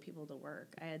finding good people to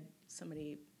work.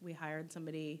 We hired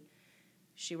somebody,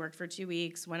 she worked for 2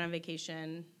 weeks, went on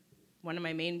vacation. One of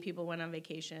my main people went on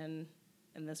vacation,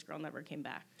 and this girl never came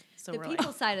back. So The we're people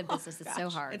like, side of business is so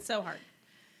hard. it's so hard.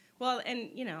 Well, and,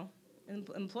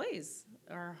 employees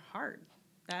are hard.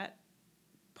 That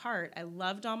part, I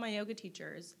loved all my yoga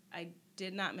teachers. I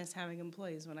did not miss having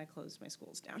employees when I closed my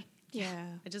schools down. Yeah.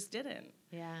 I just didn't.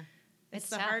 Yeah. It's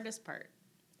the tough. hardest part.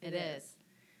 It is.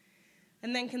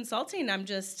 And then consulting,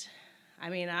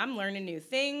 I'm learning new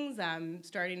things. I'm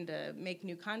starting to make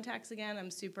new contacts again. I'm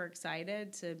super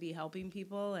excited to be helping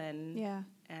people and Yeah.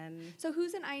 and So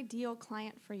who's an ideal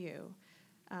client for you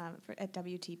at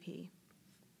WTP?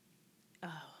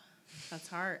 that's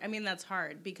hard. That's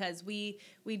hard because we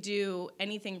do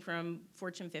anything from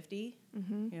Fortune 50.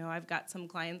 Mm-hmm. I've got some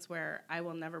clients where I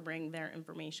will never bring their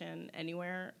information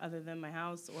anywhere other than my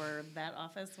house or that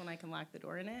office when I can lock the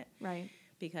door in it. Right.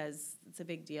 Because it's a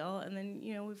big deal. And then,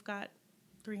 we've got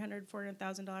 $300,000,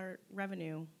 $400,000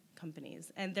 revenue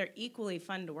companies, and they're equally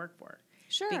fun to work for.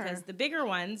 Sure. Because the bigger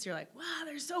ones, you're like, wow,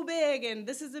 they're so big, and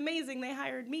this is amazing, they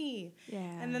hired me. Yeah.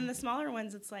 And then the smaller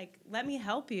ones, it's like, let me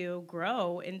help you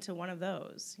grow into one of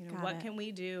those. What can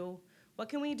we do? What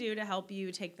can we do to help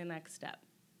you take the next step?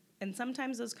 And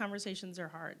sometimes those conversations are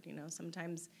hard.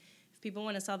 Sometimes if people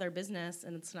want to sell their business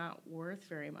and it's not worth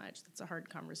very much, that's a hard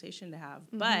conversation to have.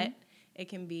 Mm-hmm. But it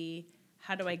can be,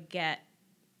 how do I get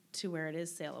to where it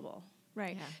is saleable?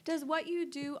 Right. Yeah. Does what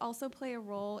you do also play a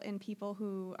role in people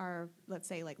who are, let's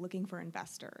say, like looking for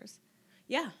investors?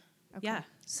 Yeah. Okay. Yeah.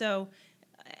 So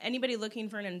anybody looking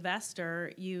for an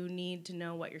investor, you need to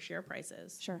know what your share price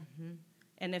is. Sure. Mm-hmm.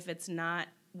 And if it's not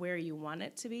where you want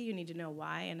it to be, you need to know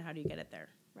why and how do you get it there.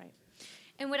 Right.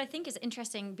 And what I think is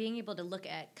interesting, being able to look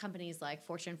at companies like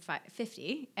Fortune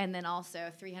 50 and then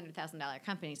also $300,000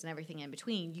 companies and everything in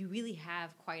between, you really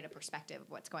have quite a perspective of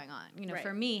what's going on. Right.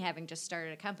 For me, having just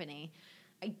started a company,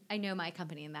 I know my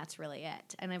company and that's really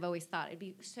it. And I've always thought it'd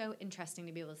be so interesting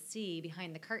to be able to see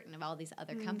behind the curtain of all these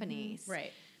other companies.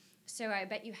 Right. So I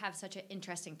bet you have such an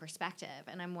interesting perspective.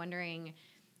 And I'm wondering,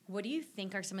 what do you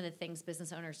think are some of the things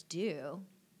business owners do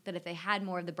that if they had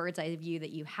more of the bird's eye view that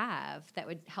you have, that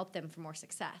would help them for more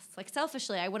success? Like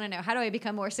selfishly, I want to know, how do I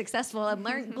become more successful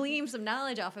and glean some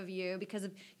knowledge off of you because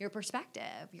of your perspective?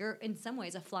 You're in some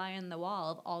ways a fly in the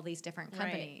wall of all these different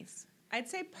companies. Right. I'd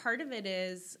say part of it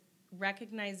is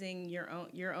recognizing your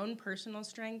own personal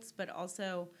strengths, but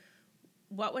also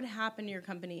what would happen to your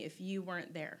company if you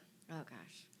weren't there. Oh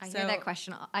gosh, I So hear that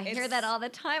question. I hear that all the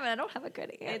time, and I don't have a good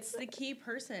answer. It's the key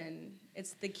person.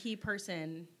 It's the key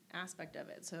person aspect of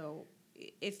it. So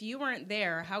if you weren't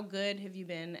there, how good have you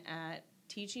been at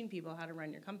teaching people how to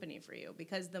run your company for you?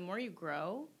 Because the more you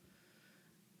grow,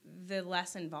 the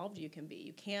less involved you can be.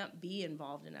 You can't be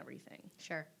involved in everything.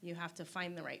 Sure. You have to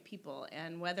find the right people.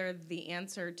 And whether the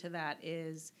answer to that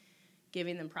is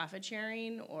giving them profit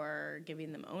sharing or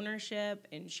giving them ownership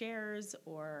in shares,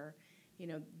 or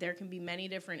there can be many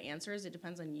different answers. It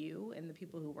depends on you and the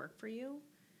people who work for you.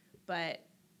 But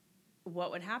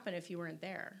what would happen if you weren't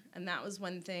there? And that was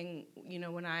one thing,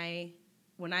 when I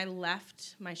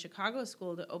left my Chicago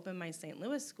school to open my St.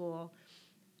 Louis school,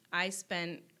 I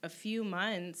spent a few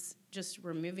months just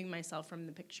removing myself from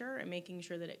the picture and making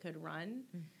sure that it could run.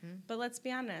 Mm-hmm. But let's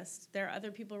be honest, there are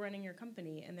other people running your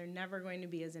company, and they're never going to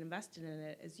be as invested in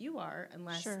it as you are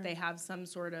unless they have some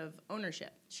sort of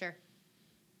ownership. Sure.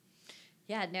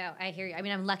 Yeah, no, I hear you.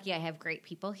 I'm lucky I have great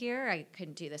people here. I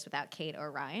couldn't do this without Kate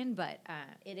or Ryan, but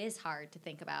it is hard to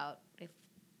think about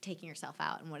taking yourself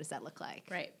out and what does that look like.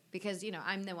 Right. Because,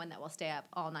 I'm the one that will stay up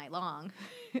all night long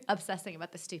obsessing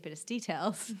about the stupidest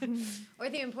details or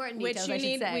the important details, I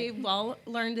should say. We've all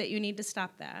learned that you need to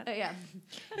stop that. Yeah.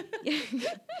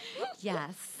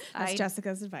 Yes. That's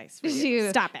Jessica's advice for you. do.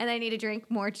 Stop it. And I need to drink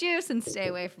more juice and stay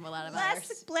away from a lot of Less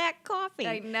others. black coffee.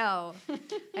 I know.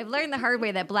 I've learned the hard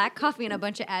way that black coffee and a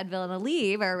bunch of Advil and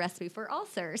Aleve are a recipe for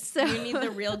ulcers. So You need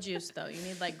the real juice, though. You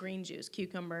need, green juice,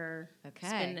 cucumbber, Okay.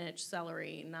 spinach,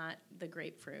 celery, not the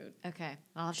grapefruit. Okay,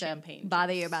 I'll have Champagne to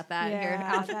bother juice. you about that here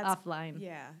offline.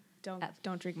 Yeah.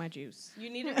 Don't drink my juice.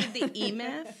 You need to read the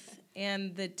E-Myth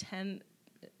and the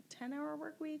 10-hour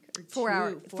work week? Or 4-hour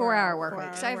work week.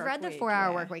 4-hour So I've work read the week, 4-hour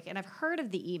yeah. work week, and I've heard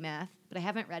of the E-Myth, but I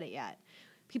haven't read it yet.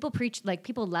 People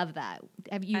people love that.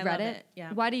 Have you I read love it? it,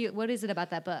 yeah. What is it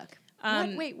about that book?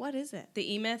 What is it?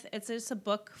 The E-Myth, it's just a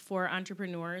book for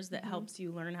entrepreneurs that helps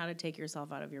you learn how to take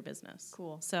yourself out of your business.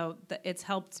 Cool. So it's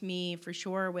helped me for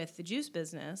sure with the juice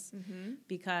business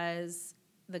because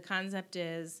the concept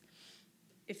is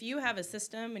if you have a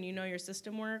system and you know your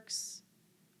system works,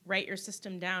 write your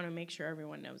system down and make sure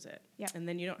everyone knows it. Yep. And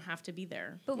then you don't have to be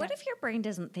there. But what if your brain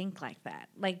doesn't think like that?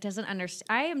 Like, doesn't understand?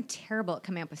 I am terrible at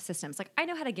coming up with systems. Like, I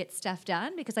know how to get stuff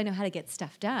done because I know how to get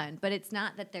stuff done. But it's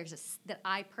not that that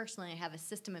I personally have a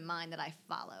system in mind that I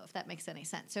follow, if that makes any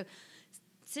sense. So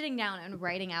sitting down and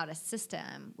writing out a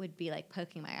system would be like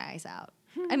poking my eyes out.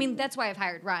 I mean, that's why I've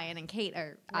hired Ryan and Kate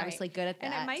are obviously good at that.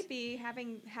 And it might be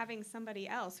having somebody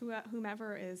else,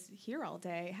 whomever is here all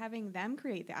day, having them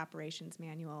create the operations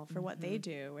manual for what they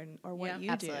do or what you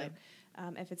absolutely.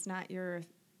 do. If it's not your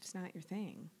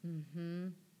thing. Mm-hmm.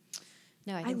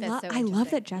 No, I think that's so I interesting.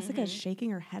 love that Jessica's shaking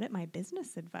her head at my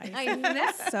business advice. I know.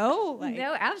 So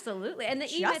No, absolutely. And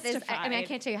the E-Myth is, I mean, I justified.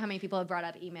 can't tell you how many people have brought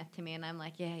up E-Myth to me, and I'm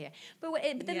like, yeah. But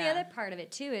then the Yeah. other part of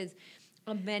it, too, is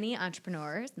many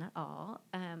entrepreneurs, not all,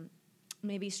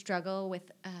 maybe struggle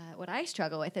with what I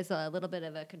struggle with is a little bit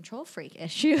of a control freak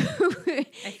issue.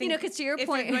 I think because to your if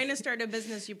point, you're going to start a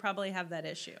business, you probably have that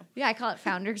issue. yeah, I call it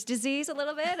founder's disease a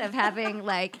little bit of having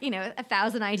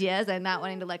 1,000 ideas and not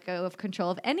wanting to let go of control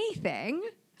of anything.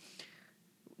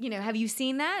 Have you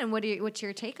seen that? And what's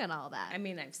your take on all that? I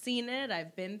mean, I've seen it.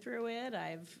 I've been through it.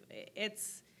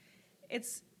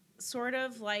 It's sort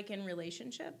of like in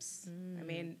relationships. I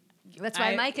mean, That's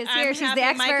why Micah's I'm here. She's happy the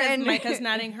expert. Micah's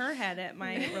nodding her head at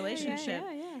my relationship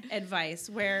yeah. advice,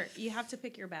 where you have to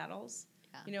pick your battles.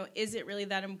 Yeah. Is it really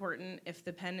that important if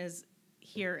the pen is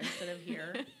here instead of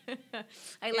here?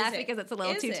 I laugh it? because it's a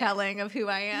little Is too it? telling of who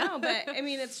I am. No, but I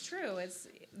mean, it's true.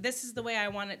 This is the way I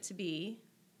want it to be.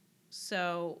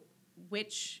 So,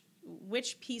 which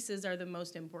pieces are the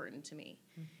most important to me?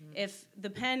 Mm-hmm. If the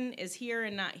pen is here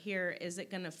and not here, is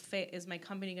my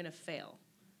company gonna fail,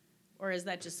 or is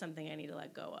that just something I need to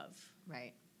let go of?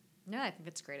 Right. No, I think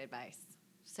it's great advice.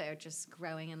 So just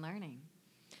growing and learning.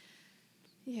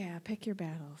 Yeah, pick your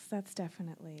battles. That's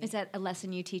definitely. Is that a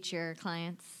lesson you teach your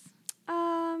clients?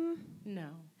 No.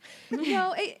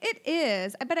 No, it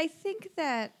is. But I think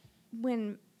that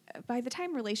by the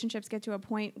time relationships get to a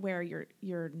point where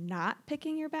you're not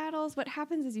picking your battles, what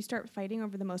happens is you start fighting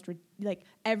over the most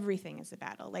everything is a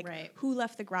battle. Like Right. who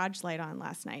left the garage light on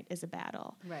last night is a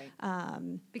battle. Right.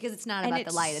 Um, Because it's not and about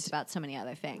the light, it's about so many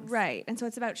other things. Right. And so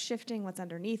it's about shifting what's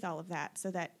underneath all of that so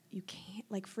that you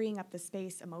can't, freeing up the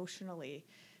space emotionally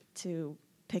to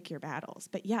pick your battles.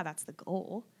 But yeah, that's the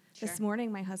goal. Sure. This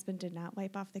morning, my husband did not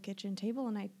wipe off the kitchen table,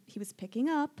 and he was picking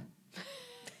up.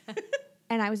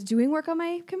 And I was doing work on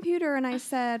my computer, and I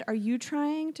said, "Are you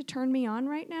trying to turn me on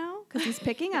right now?" Because he's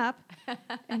picking up.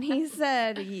 And he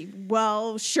said,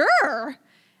 "Well, sure."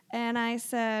 And I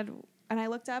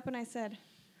looked up and I said,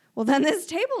 "Well, then this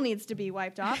table needs to be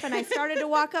wiped off." And I started to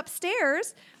walk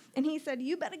upstairs, and he said,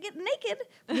 "You better get naked."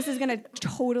 This is going to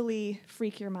totally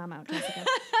freak your mom out, Jessica.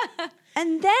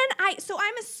 And then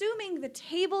I'm assuming the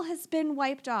table has been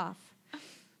wiped off.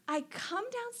 I come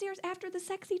downstairs after the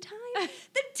sexy time.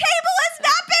 The table has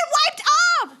not been wiped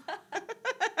off.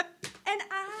 And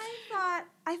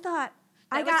I thought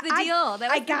That was the deal.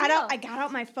 I got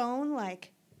out my phone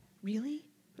really?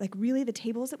 Really the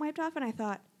table isn't wiped off? And I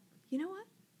thought, you know what?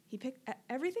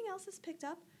 Everything else is picked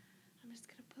up. I'm just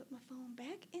going to put my phone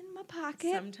back in my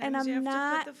pocket. Sometimes and I'm you have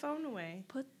not to put the phone away.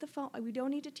 We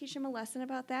don't need to teach him a lesson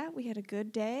about that. We had a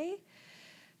good day.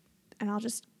 And I'll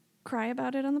just cry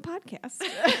about it on the podcast.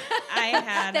 I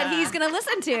had That he's going to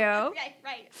listen to.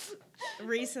 Right.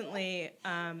 recently,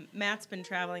 Matt's been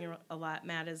traveling a lot.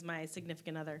 Matt is my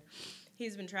significant other.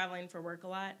 He's been traveling for work a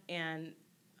lot, and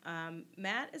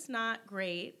Matt is not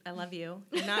great. I love you.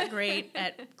 Not great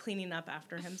at cleaning up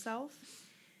after himself,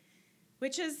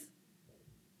 which is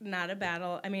not a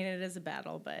battle. I mean, it is a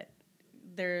battle, but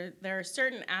there are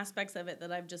certain aspects of it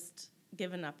that I've just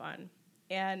given up on.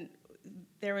 And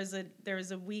there was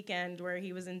a weekend where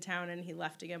he was in town and he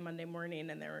left again Monday morning,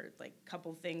 and there were a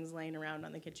couple things laying around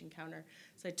on the kitchen counter.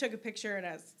 So I took a picture and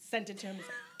I sent it to him.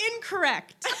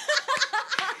 Incorrect.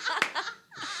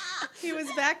 He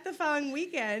was back the following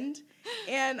weekend,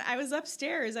 and I was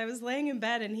upstairs. I was laying in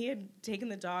bed, and he had taken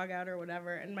the dog out or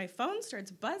whatever, and my phone starts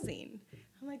buzzing.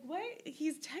 I'm like, what?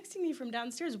 He's texting me from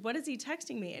downstairs. What is he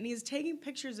texting me? And he's taking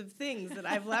pictures of things that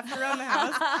I've left around the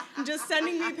house and just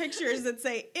sending me pictures that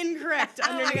say incorrect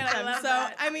underneath them. So,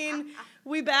 that. I mean,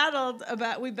 we battle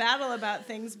about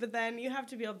things, but then you have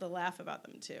to be able to laugh about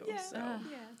them too. Yeah. So,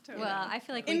 Totally. Well, I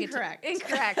feel like Incorrect.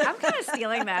 Incorrect. I'm kind of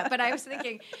stealing that, but I was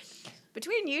thinking,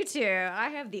 between you two, I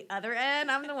have the other end.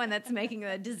 I'm the one that's making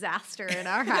a disaster in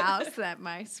our house that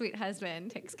my sweet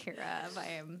husband takes care of. I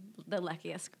am the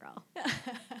luckiest girl.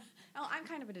 Oh, I'm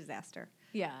kind of a disaster.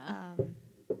 Yeah.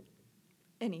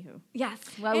 Anywho. Yes.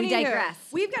 Well, we digress.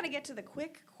 We've got to get to the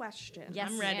quick question. Yes,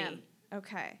 I'm ready. ma'am.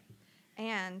 Okay.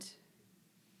 And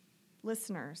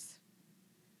listeners,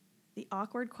 the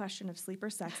awkward question of sleep or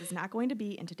sex is not going to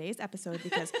be in today's episode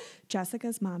because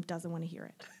Jessica's mom doesn't want to hear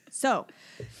it. So,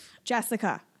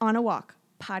 Jessica, on a walk,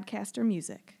 podcast or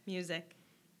music? Music.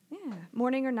 Yeah.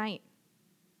 Morning or night?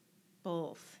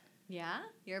 Both. Yeah?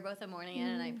 You're both a morning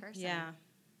and a night person. Yeah.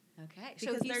 Okay.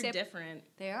 Because if you they're stay up- different.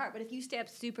 They are. But if you stay up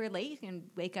super late, you can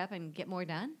wake up and get more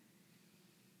done?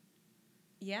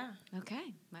 Yeah.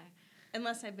 Okay.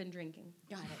 Unless I've been drinking.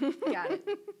 Got it. Got it.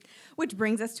 Which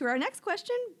brings us to our next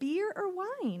question, beer or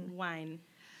wine? Wine.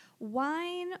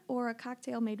 Wine or a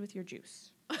cocktail made with your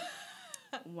juice?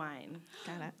 Wine.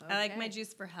 Got it. I like Okay. my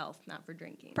juice for health, not for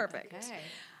drinking. Perfect. Okay.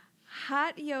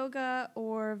 Hot yoga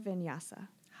or vinyasa?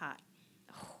 Hot.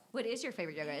 What is your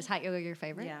favorite yoga? Is hot yoga your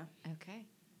favorite? Yeah. Okay.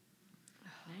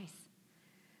 Nice.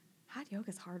 Hot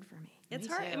yoga's hard for me. It's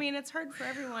Me hard. I too. mean, it's hard for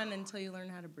everyone until you learn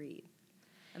how to breathe.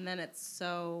 And then it's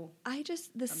so, I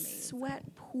just, the Amazing.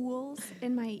 sweat pools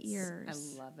in my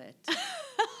ears. I love it.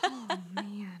 Oh,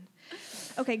 man.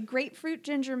 Okay, grapefruit,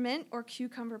 ginger mint, or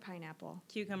cucumber, pineapple?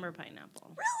 Cucumber,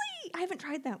 pineapple. Really? I haven't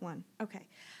tried that one. Okay.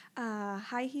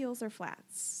 High heels or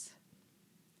flats?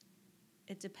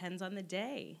 It depends on the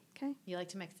day. Okay. You like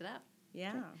to mix it up.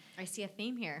 Yeah. I see a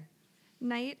theme here.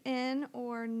 Night in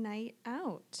or night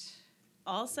out?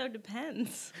 Also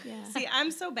depends. Yeah. See,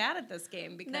 I'm so bad at this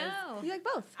game because You like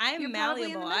both. I am You're probably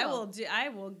in the malleable. middle. I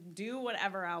will do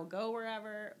whatever. I'll go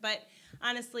wherever. But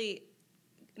honestly,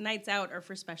 nights out are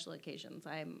for special occasions.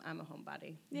 I'm a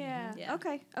homebody. Yeah. Yeah.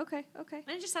 Okay. And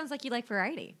it just sounds like you like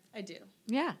variety. I do.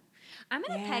 Yeah. I'm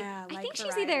going to Yeah, peg, I like think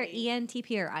she's either variety.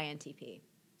 ENTP or INTP.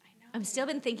 I know. I've still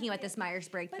been thinking about this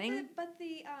Myers-Briggs thing. But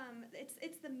the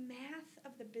it's the math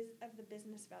of the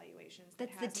business valuations.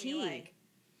 That's the has me T. like,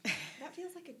 that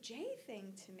feels like a J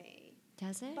thing to me.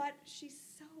 Does it? But she's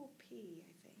so P,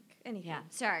 I think. Anyhow. Yeah,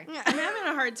 sorry. I'm having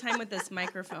a hard time with this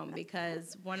microphone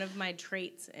because one of my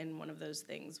traits in one of those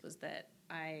things was that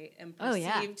I am Oh,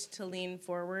 yeah. perceived to lean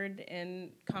forward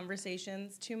in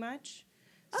conversations too much.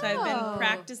 So I've Oh. been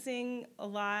practicing a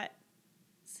lot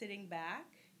sitting back.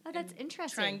 Oh, that's and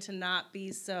interesting. Trying to not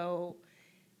be so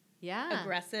Yeah.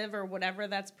 aggressive or whatever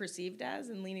that's perceived as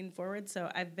and leaning forward.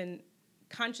 So I've been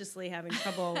consciously having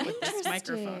trouble with this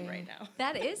microphone right now.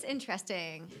 That is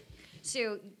interesting.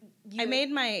 So I made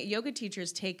my yoga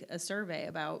teachers take a survey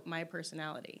about my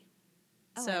personality.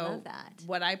 Oh, I So love that.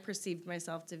 what I perceived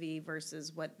myself to be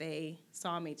versus what they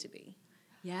saw me to be.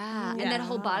 Yeah, Yeah. and that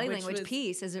whole body Which language was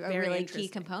piece is a very really key interesting.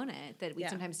 component that we Yeah.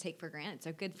 sometimes take for granted.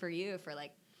 So good for you for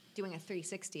like doing a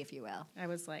 360, if you will. I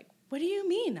was like, what do you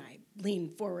mean I lean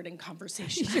forward in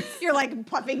conversation? You're like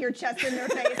puffing your chest in their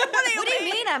face. What do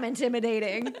you mean I'm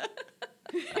intimidating?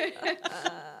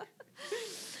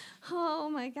 Oh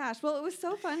my gosh. Well, it was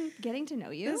so fun getting to know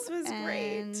you. This was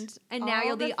great. And now all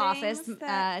you'll the be office. things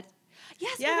that-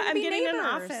 yes, we're Yeah, gonna I'm be getting an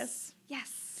neighbors. office.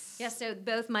 Yes. Yeah, so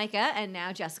both Micah and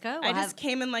now Jessica will I just have.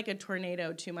 came in like a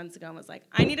tornado 2 months ago and was like,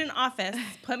 I need an office.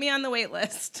 Put me on the wait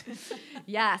list.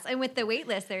 Yes, and with the wait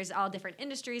list, there's all different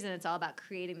industries, and it's all about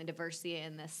creating the diversity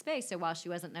in this space. So while she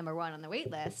wasn't number one on the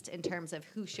wait list in terms of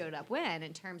who showed up when,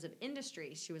 in terms of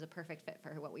industries, she was a perfect fit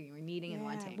for what we were needing and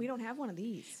wanting. We don't have one of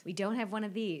these. We don't have one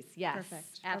of these. Yes,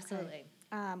 Perfect. absolutely.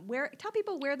 Tell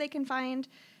people where they can find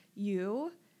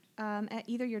you at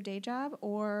either your day job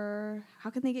or how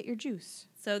can they get your juice?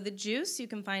 So the juice you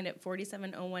can find at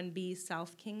 4701B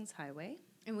South Kings Highway.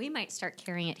 And we might start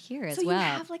carrying it here as So well. you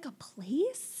have like a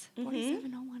place? Mhm.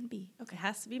 4701B. It Okay.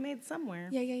 has to be made somewhere.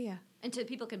 Yeah. and so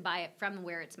people can buy it from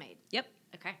where it's made. Yep.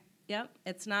 Okay. Yep.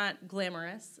 It's not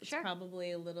glamorous. It's Sure.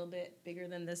 probably a little bit bigger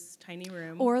than this tiny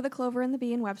room. Or the Clover and the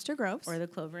Bee in Webster Groves. Or the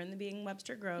Clover and the Bee in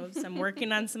Webster Groves. I'm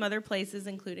working on some other places,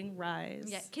 including Rise.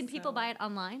 Yeah. Can people So- buy it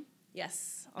online?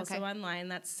 Yes. Also Okay. online.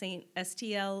 That's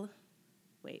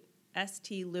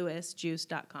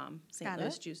stlouisjuice.com. Got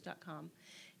it. stlouisjuice.com.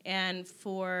 And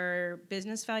for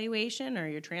business valuation or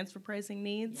your transfer pricing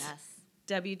needs, Yes.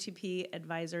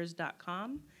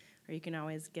 WTPadvisors.com. Or you can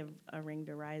always give a ring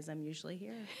to Rise. I'm usually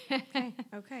here.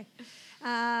 Okay.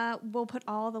 We'll put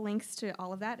all the links to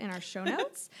all of that in our show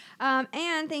notes.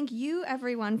 And thank you,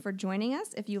 everyone, for joining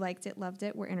us. If you liked it, loved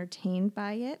it, were entertained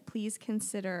by it, please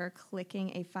consider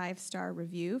clicking a 5-star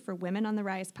review for Women on the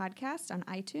Rise podcast on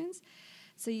iTunes.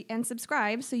 And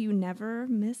subscribe so you never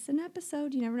miss an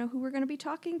episode. You never know who we're going to be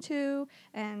talking to.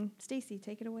 And Stacy,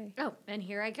 take it away. Oh, and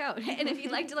here I go. And if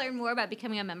you'd like to learn more about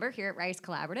becoming a member here at Rise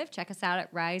Collaborative, check us out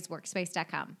at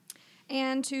riseworkspace.com.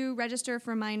 And to register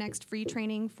for my next free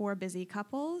training for busy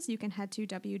couples, you can head to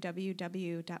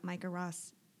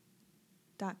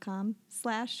www.micahross.com/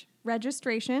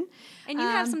 registration. And you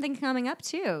have something coming up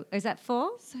too. Is that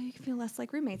full? So you can feel less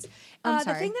like roommates. I'm The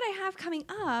sorry. thing that I have coming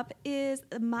up is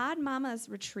the Mod Mamas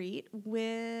retreat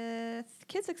with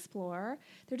Kids Explore.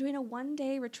 They're doing a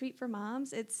 1-day retreat for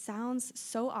moms. It sounds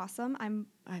so awesome. I'm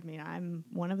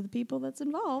one of the people that's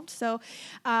involved. So,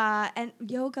 and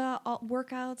yoga,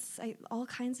 workouts, all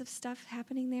kinds of stuff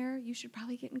happening there. You should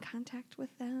probably get in contact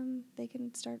with them. They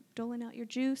can start doling out your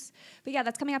juice. But yeah,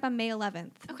 that's coming up on May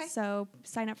 11th. Okay. So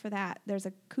sign up for that. There's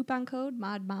a coupon code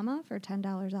Mod Mama for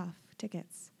 $10 off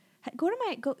tickets.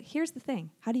 Here's the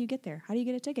thing. How do you get there? How do you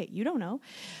get a ticket? You don't know.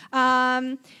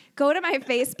 Go to my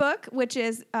Facebook, which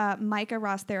is Micah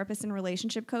Ross, Therapist and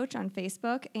Relationship Coach on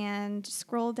Facebook, and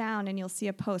scroll down and you'll see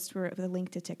a post with a link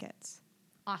to tickets.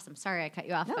 Awesome. Sorry I cut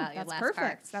you off No, about your that's last perfect.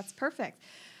 part. That's perfect.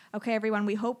 Okay, everyone,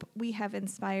 we hope we have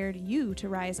inspired you to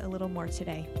rise a little more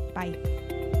today.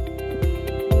 Bye.